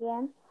she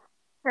began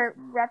her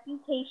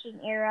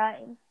Reputation era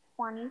in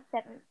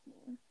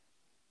 2017.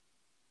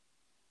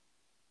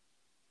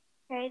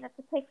 Okay, that's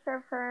a picture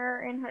of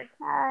her and her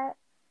cat.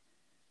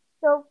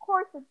 So, of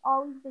course, it's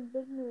always been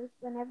big news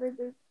whenever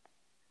there's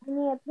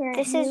any apparent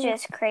This is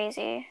just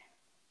crazy.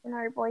 In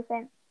our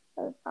boyfriend.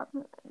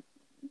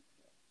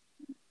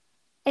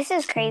 This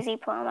is crazy,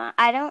 Paloma.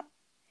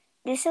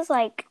 This is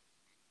like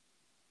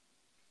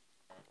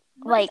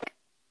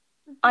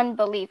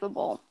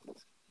unbelievable.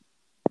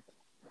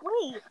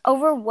 Wait.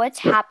 Over what's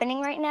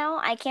happening right now,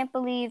 I can't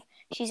believe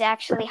she's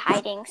actually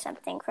hiding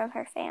something from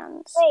her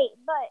fans. Wait,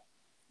 but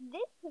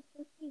this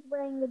picture she's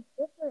wearing a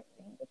different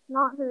ring. It's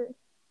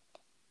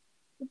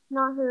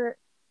not her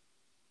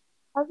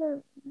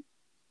other.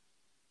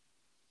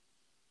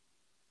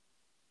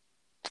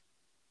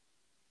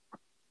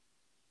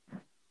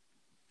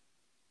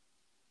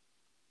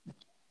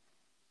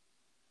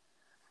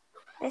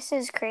 This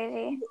is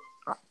crazy.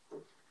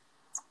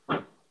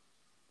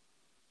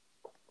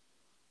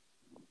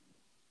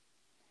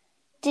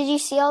 Did you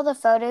see all the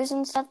photos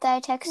and stuff that I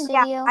texted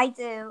you? Yeah, I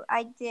do.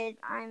 I did.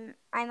 I'm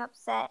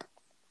upset.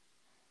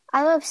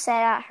 I'm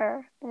upset at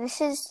her.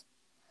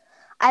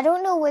 I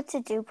don't know what to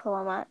do,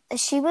 Paloma.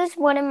 She was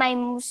one of my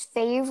most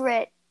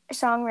favorite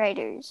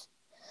songwriters.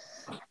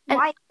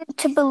 Why? And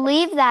to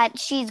believe that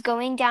she's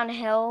going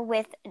downhill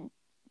with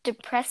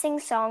depressing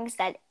songs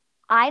that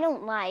I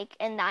don't like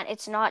and that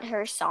it's not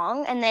her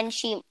song, and then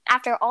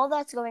after all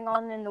that's going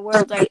on in the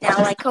world right now,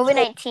 like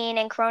COVID-19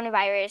 and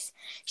coronavirus,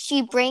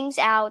 she brings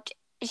out,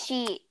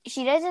 she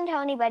doesn't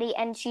tell anybody,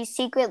 and she's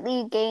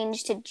secretly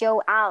engaged to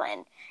Joe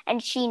Allen,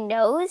 and she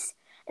knows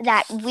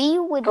that we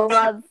would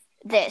love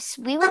this.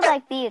 We would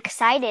be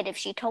excited if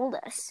she told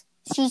us.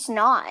 She's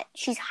not.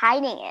 She's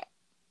hiding it.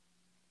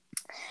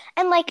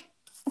 And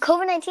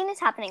COVID-19 is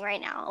happening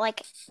right now.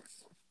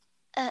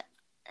 So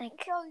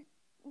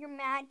you're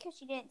mad because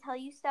she didn't tell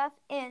you stuff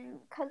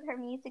and because her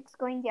music's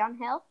going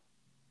downhill?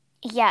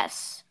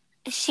 Yes.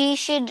 She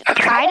should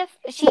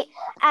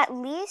at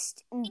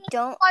least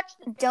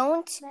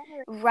don't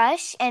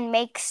rush and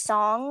make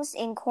songs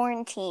in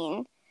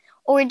quarantine,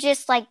 or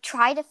just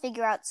try to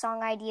figure out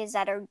song ideas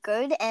that are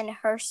good and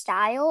her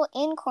style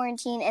in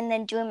quarantine and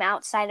then do them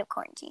outside of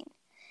quarantine.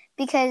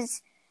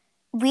 Because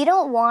we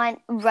don't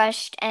want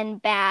rushed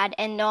and bad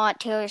and not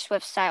Taylor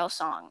Swift style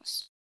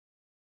songs.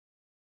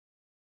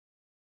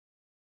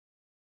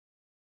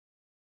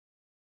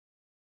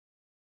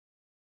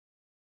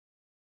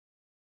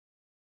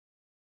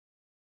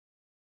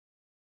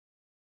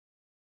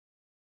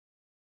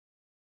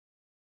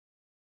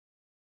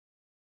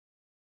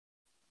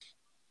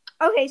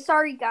 Okay,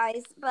 sorry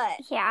guys, but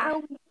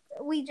yeah,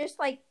 we just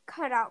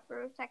cut out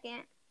for a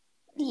second.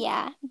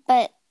 Yeah,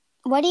 but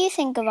what do you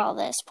think of all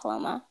this,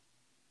 Paloma?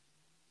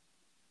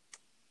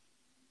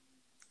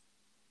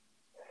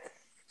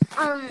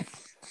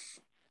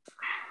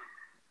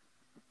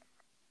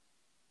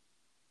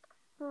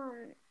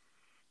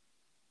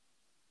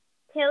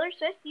 Taylor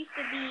Swift used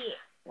to be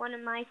one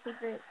of my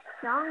favorite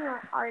song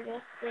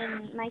artists,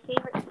 and my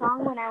favorite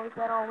song when I was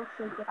little was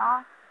 "Shake It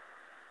Off."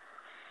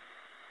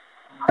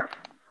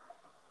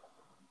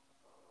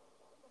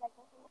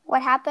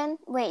 What happened?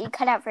 Wait, you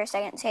cut out for a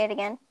second. Say it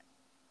again.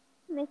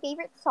 My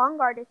favorite song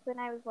artist when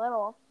I was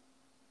little,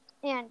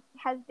 and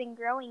has been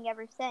growing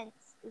ever since,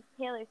 is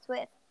Taylor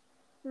Swift.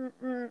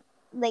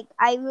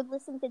 I would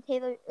listen to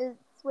Taylor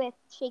Swift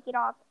 "Shake It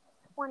Off"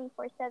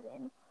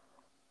 24/7,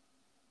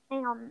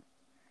 and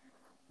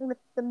with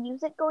the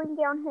music going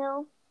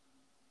downhill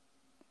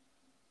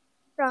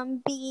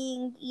from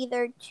being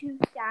either too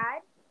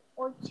sad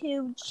or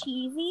too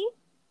cheesy,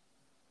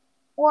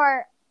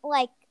 or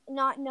like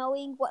not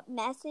knowing what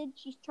message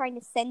she's trying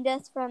to send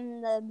us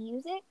from the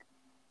music,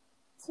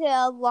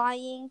 to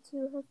lying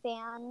to her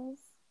fans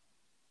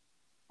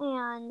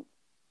and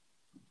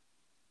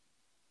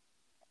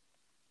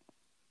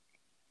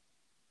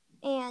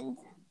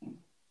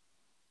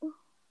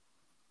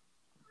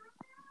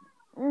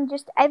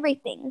just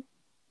everything.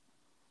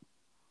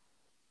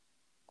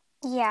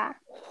 Yeah.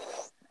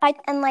 I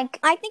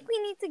I think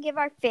we need to give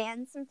our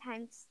fans some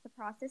time to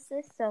process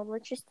this, so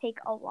let's just take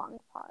a long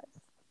pause.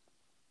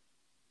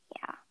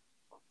 Yeah.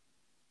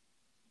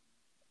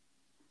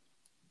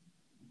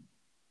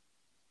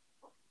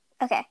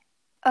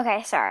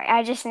 Okay, sorry.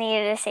 I just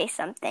needed to say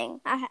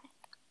something. Okay.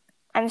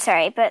 I'm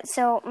sorry, but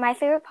so my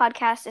favorite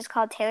podcast is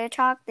called Taylor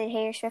Talk, the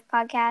Taylor Swift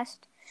podcast.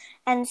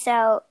 And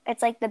so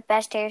it's like the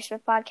best Taylor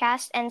Swift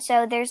podcast. And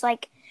so there's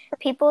like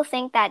people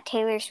think that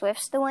Taylor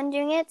Swift's the one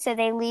doing it, so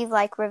they leave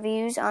like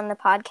reviews on the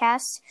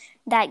podcast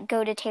that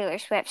go to Taylor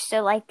Swift.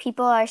 So like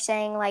people are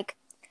saying like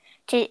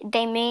they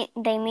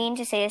mean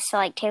to say this to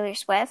like Taylor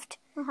Swift.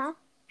 Uh-huh.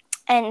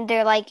 And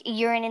they're like,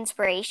 you're an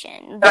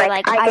inspiration. They're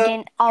like, I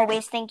didn't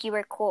always think you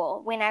were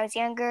cool. When I was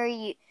younger,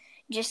 you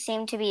just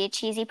seemed to be a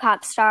cheesy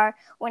pop star.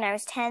 When I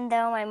was 10,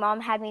 though, my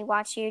mom had me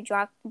watch your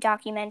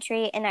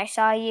documentary, and I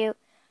saw you,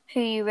 who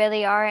you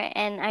really are,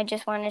 and I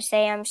just want to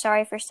say I'm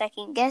sorry for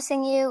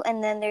second-guessing you.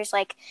 And then there's,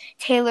 like,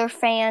 Taylor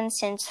fans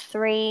since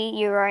 3.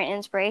 You are an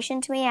inspiration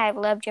to me. I've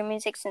loved your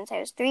music since I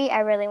was 3. I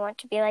really want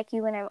to be like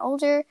you when I'm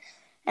older.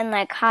 And,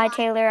 like, hi,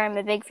 Taylor, I'm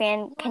a big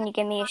fan. Can you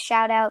give me a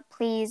shout-out,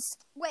 please?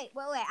 Wait.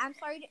 I'm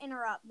sorry to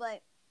interrupt,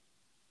 but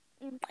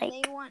like,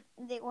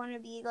 they want to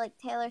be like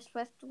Taylor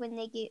Swift when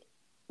they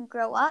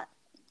grow up.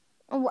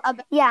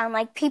 Yeah, and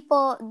like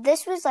people,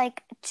 this was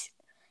like,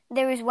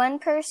 there was one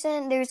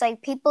person, there was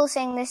like people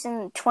saying this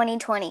in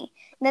 2020.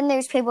 Then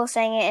there's people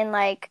saying it in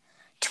like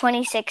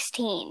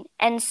 2016.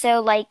 And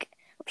so like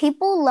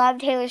people love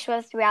Taylor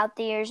Swift throughout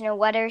the years,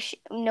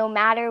 no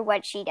matter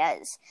what she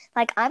does.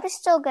 Like I'm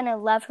still gonna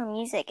love her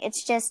music.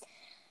 It's just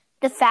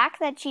the fact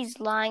that she's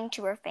lying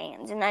to her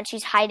fans and that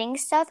she's hiding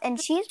stuff. And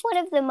she's one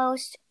of the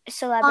most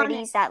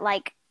celebrities that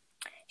like,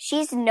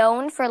 she's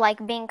known for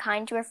like being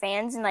kind to her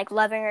fans and like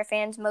loving her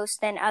fans most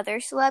than other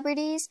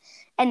celebrities.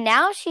 And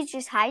now she's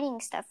just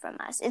hiding stuff from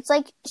us. It's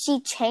like she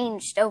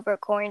changed over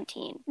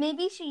quarantine.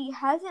 Maybe she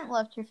hasn't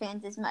loved her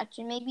fans as much,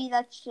 and maybe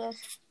that's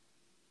just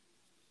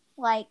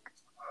like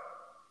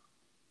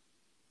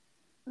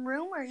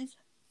rumors.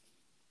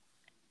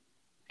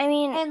 I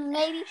mean, and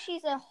maybe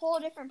she's a whole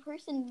different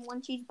person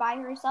when she's by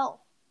herself.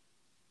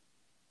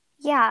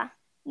 Yeah.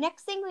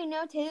 Next thing we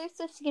know, Taylor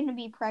Swift's going to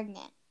be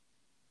pregnant.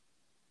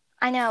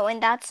 I know,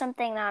 and that's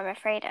something that I'm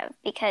afraid of,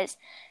 because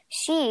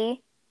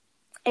she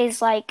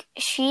is like,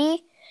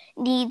 she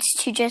needs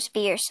to just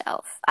be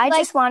herself. I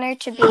just want her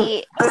to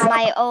be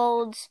my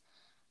old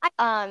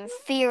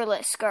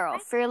Fearless girl.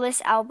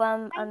 Fearless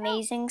album,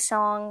 amazing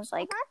songs.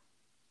 Like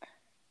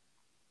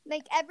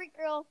every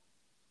girl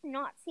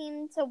not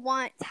seem to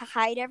want to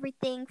hide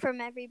everything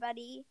from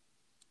everybody.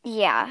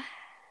 Yeah.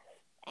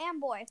 And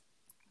boy.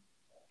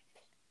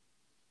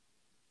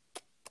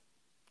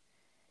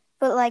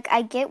 But like,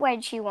 I get why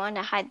she wanted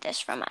to hide this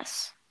from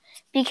us,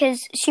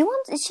 because she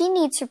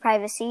needs her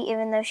privacy,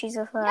 even though she's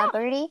a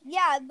celebrity.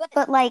 Yeah,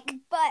 but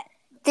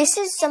this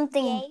is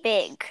something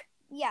big.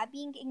 Yeah,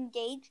 being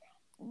engaged,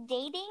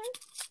 dating,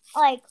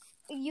 like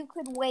you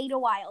could wait a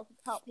while to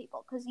tell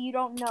people because you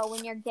don't know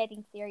when you're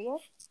getting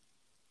serious.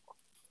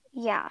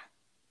 Yeah.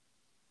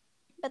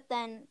 But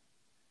then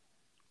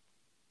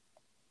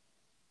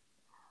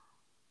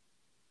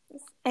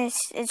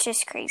it's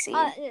just crazy.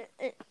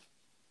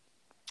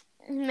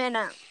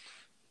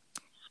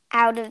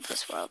 Out of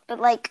this world. But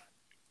like,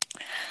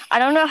 I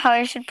don't know how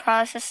I should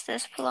process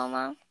this,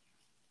 Paloma.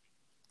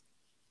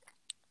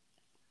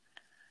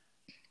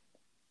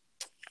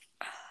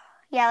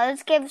 Yeah,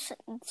 let's give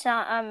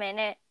a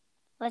minute.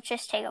 Let's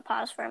just take a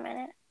pause for a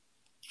minute.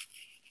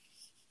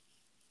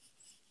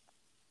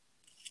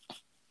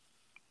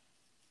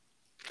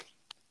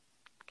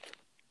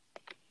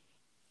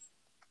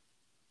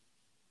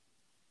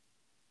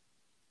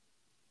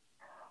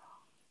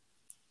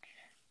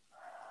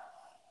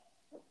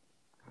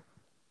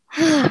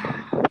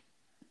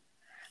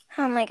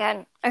 Oh my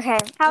god. Okay.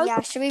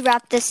 Should we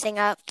wrap this thing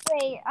up?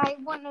 Wait, I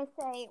want to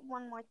say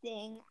one more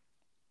thing.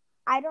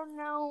 I don't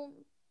know,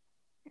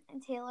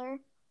 Taylor,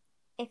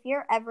 if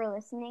you're ever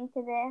listening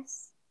to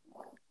this,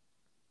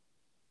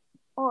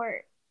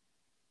 or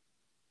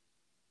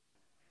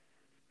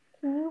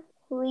can you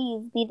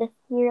please be the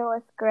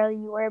fearless girl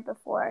you were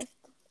before?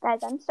 Guys,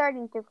 I'm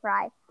starting to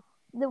cry.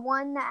 The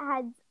one that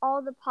had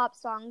all the pop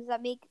songs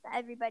that makes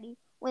everybody,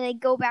 when they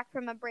go back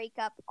from a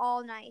breakup,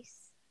 all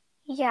nice.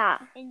 Yeah.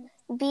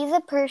 Be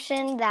the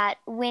person that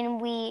when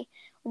we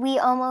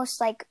almost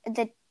like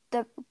the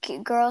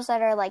girls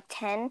that are like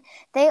 10,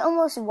 they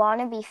almost want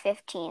to be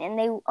 15 and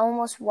they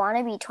almost want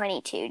to be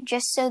 22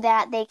 just so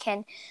that they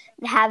can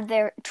have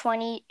their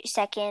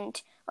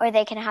 22nd or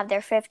they can have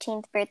their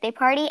 15th birthday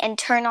party and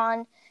turn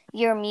on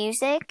your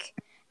music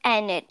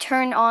and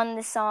turn on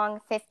the song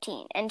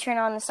 15 and turn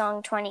on the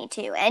song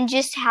 22 and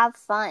just have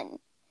fun.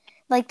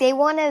 Like, they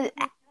want to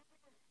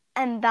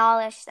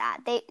embellish that.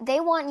 They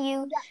want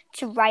you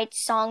to write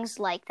songs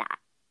like that.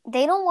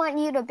 They don't want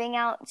you to bring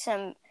out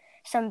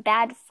some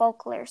bad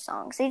folklore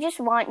songs. They just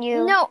want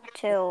you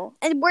to...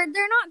 And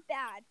they're not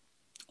bad.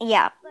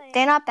 Yeah,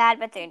 they're not bad,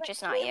 but they're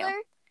just not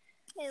you.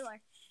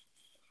 Taylor,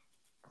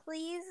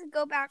 please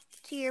go back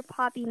to your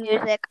poppy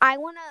music. I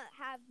want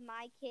to have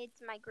my kids,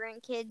 my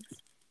grandkids,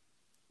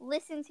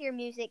 listen to your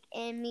music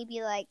and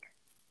maybe like,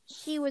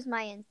 she was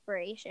my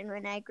inspiration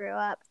when I grew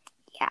up.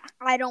 Yeah.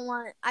 I don't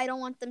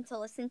want them to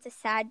listen to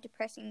sad,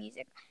 depressing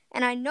music.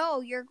 And I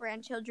know your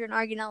grandchildren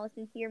are gonna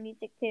listen to your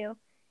music too.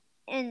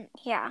 And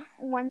yeah,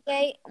 one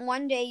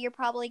day you're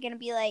probably gonna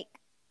be like,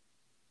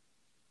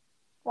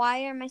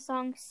 why are my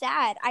songs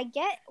sad? I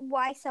get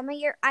why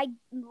I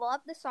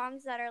love the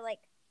songs that are like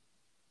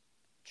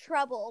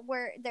trouble,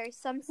 where there's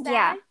some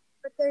sad,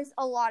 but there's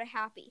a lot of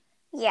happy.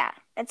 Yeah,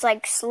 it's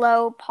like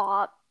slow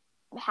pop,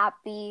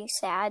 happy,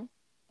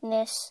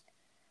 sadness.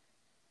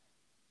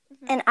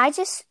 And I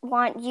just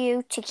want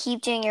you to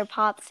keep doing your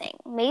pop thing.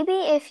 Maybe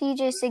if you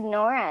just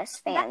ignore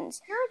us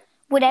fans,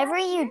 whatever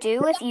you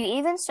do, if you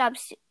even stop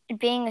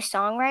being a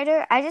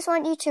songwriter, I just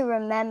want you to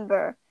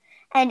remember.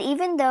 And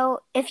even though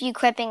if you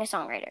quit being a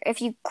songwriter,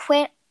 if you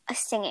quit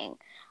singing,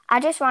 I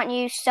just want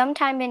you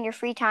sometime in your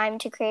free time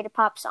to create a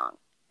pop song.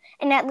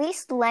 And at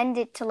least lend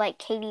it to like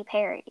Katy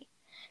Perry.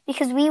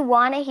 Because we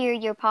want to hear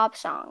your pop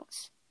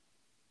songs.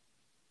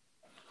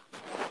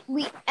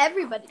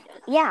 Everybody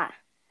does. Yeah.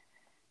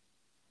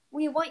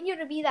 We want you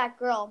to be that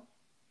girl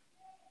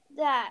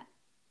that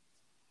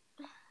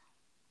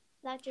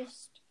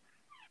just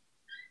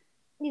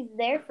is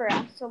there for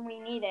us when we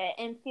need it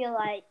and feel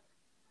like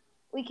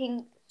we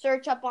can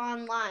search up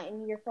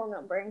online your phone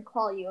number and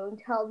call you and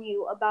tell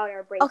you about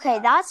our breakup. Okay,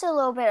 that's a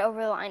little bit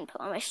over the line,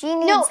 Paloma. She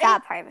needs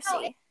that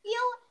privacy.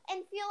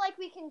 Feel like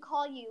we can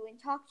call you and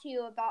talk to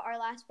you about our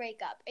last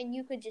breakup, and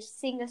you could just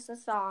sing us a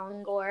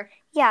song or...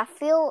 Yeah,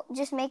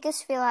 just make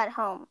us feel at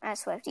home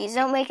as Swifties.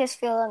 Don't make us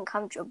feel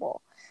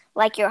uncomfortable,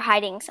 like you're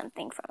hiding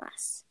something from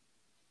us.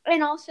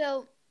 And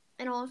also,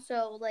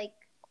 like,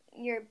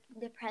 your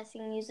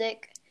depressing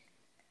music.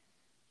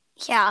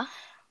 Yeah.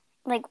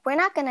 Like, we're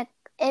not gonna...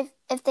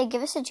 If they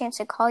give us a chance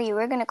to call you,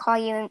 we're gonna call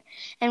you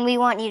and we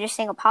want you to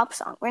sing a pop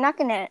song. We're not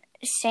gonna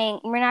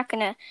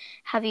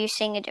have you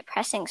sing a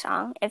depressing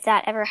song if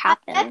that ever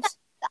happens.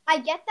 I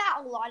get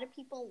that a lot of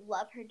people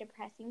love her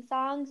depressing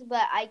songs,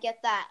 but I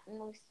get that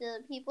most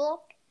of the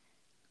people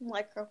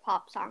like her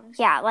pop songs.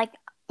 Yeah, like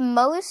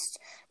most,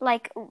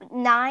 like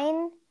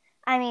 10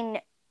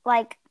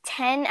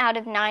 out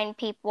of 9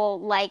 people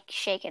like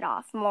Shake It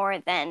Off more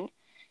than,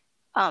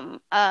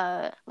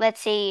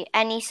 let's see,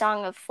 any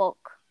song of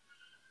folk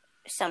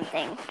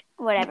something,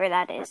 whatever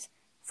that is.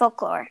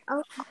 Folklore.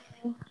 Okay,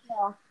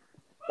 yeah.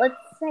 Let's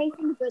say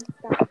some good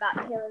stuff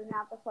about Taylor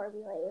now before we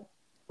leave.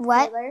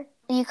 What? Taylor?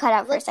 You cut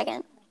out for a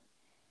second.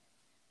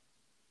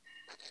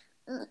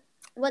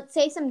 Let's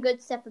say some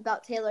good stuff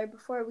about Taylor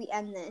before we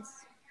end this.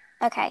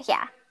 Okay,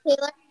 yeah.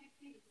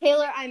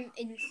 Taylor, I'm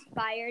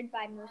inspired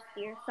by most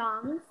of your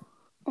songs.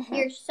 Mm-hmm.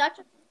 You're such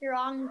a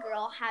strong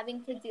girl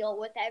having to deal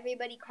with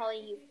everybody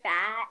calling you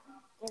fat.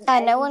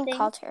 No one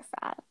called her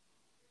fat.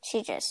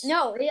 She just...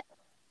 No,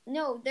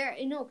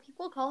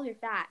 people call her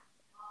fat.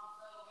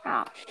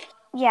 Oh.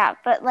 Yeah,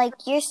 but like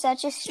you're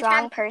such a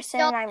strong person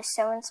and I'm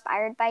so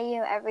inspired by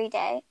you every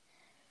day.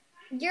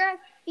 You're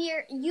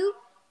you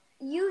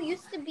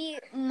used to be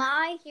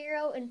my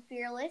hero and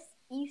fearless.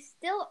 You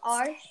still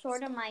are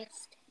sort of my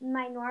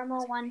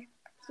normal one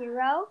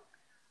hero.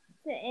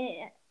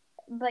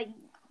 But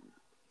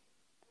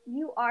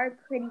you are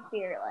pretty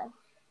fearless.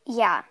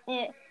 Yeah.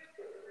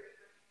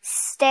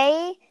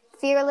 Stay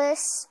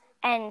fearless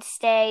and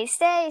stay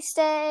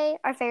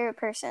our favorite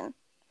person.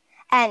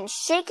 And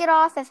shake it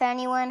off if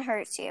anyone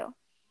hurts you.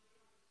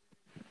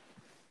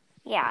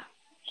 Yeah.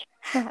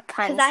 Puns.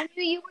 Because I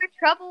knew you were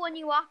trouble when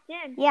you walked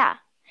in. Yeah.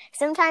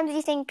 Sometimes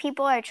you think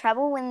people are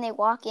trouble when they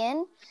walk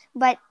in,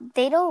 but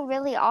they don't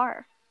really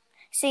are.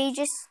 So you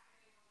just...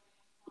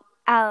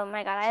 Oh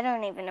my god, I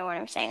don't even know what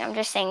I'm saying. I'm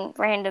just saying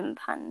random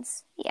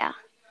puns. Yeah.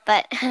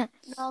 But...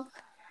 Well,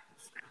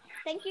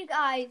 thank you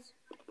guys.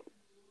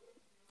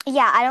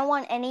 Yeah, I don't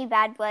want any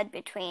bad blood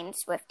between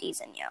Swifties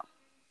and you.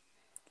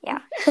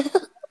 Yeah.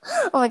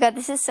 Oh my god,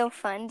 this is so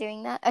fun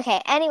doing that.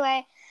 Okay,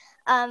 anyway,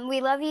 we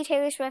love you,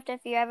 Taylor Swift,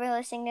 if you're ever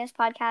listening to this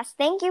podcast.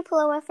 Thank you,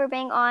 Paloma, for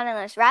being on, and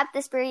let's wrap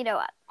this burrito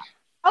up.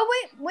 Oh,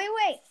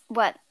 wait.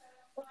 What?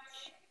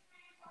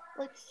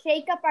 Let's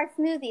shake up our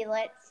smoothie.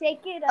 Let's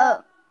shake it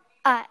up.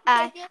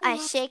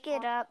 I shake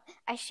it up.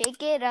 I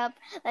shake it up.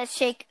 Let's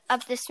shake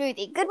up the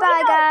smoothie.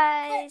 Goodbye,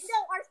 guys.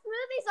 No, our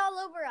smoothie's all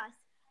over us.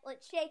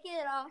 Let's shake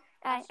it off.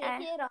 I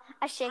shake it off.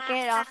 I shake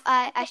it off.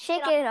 I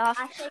shake it off.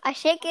 I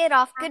shake it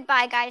off.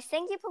 Goodbye, guys.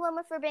 Thank you,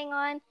 Paloma, for being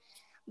on.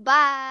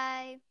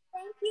 Bye.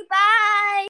 Thank you. Bye.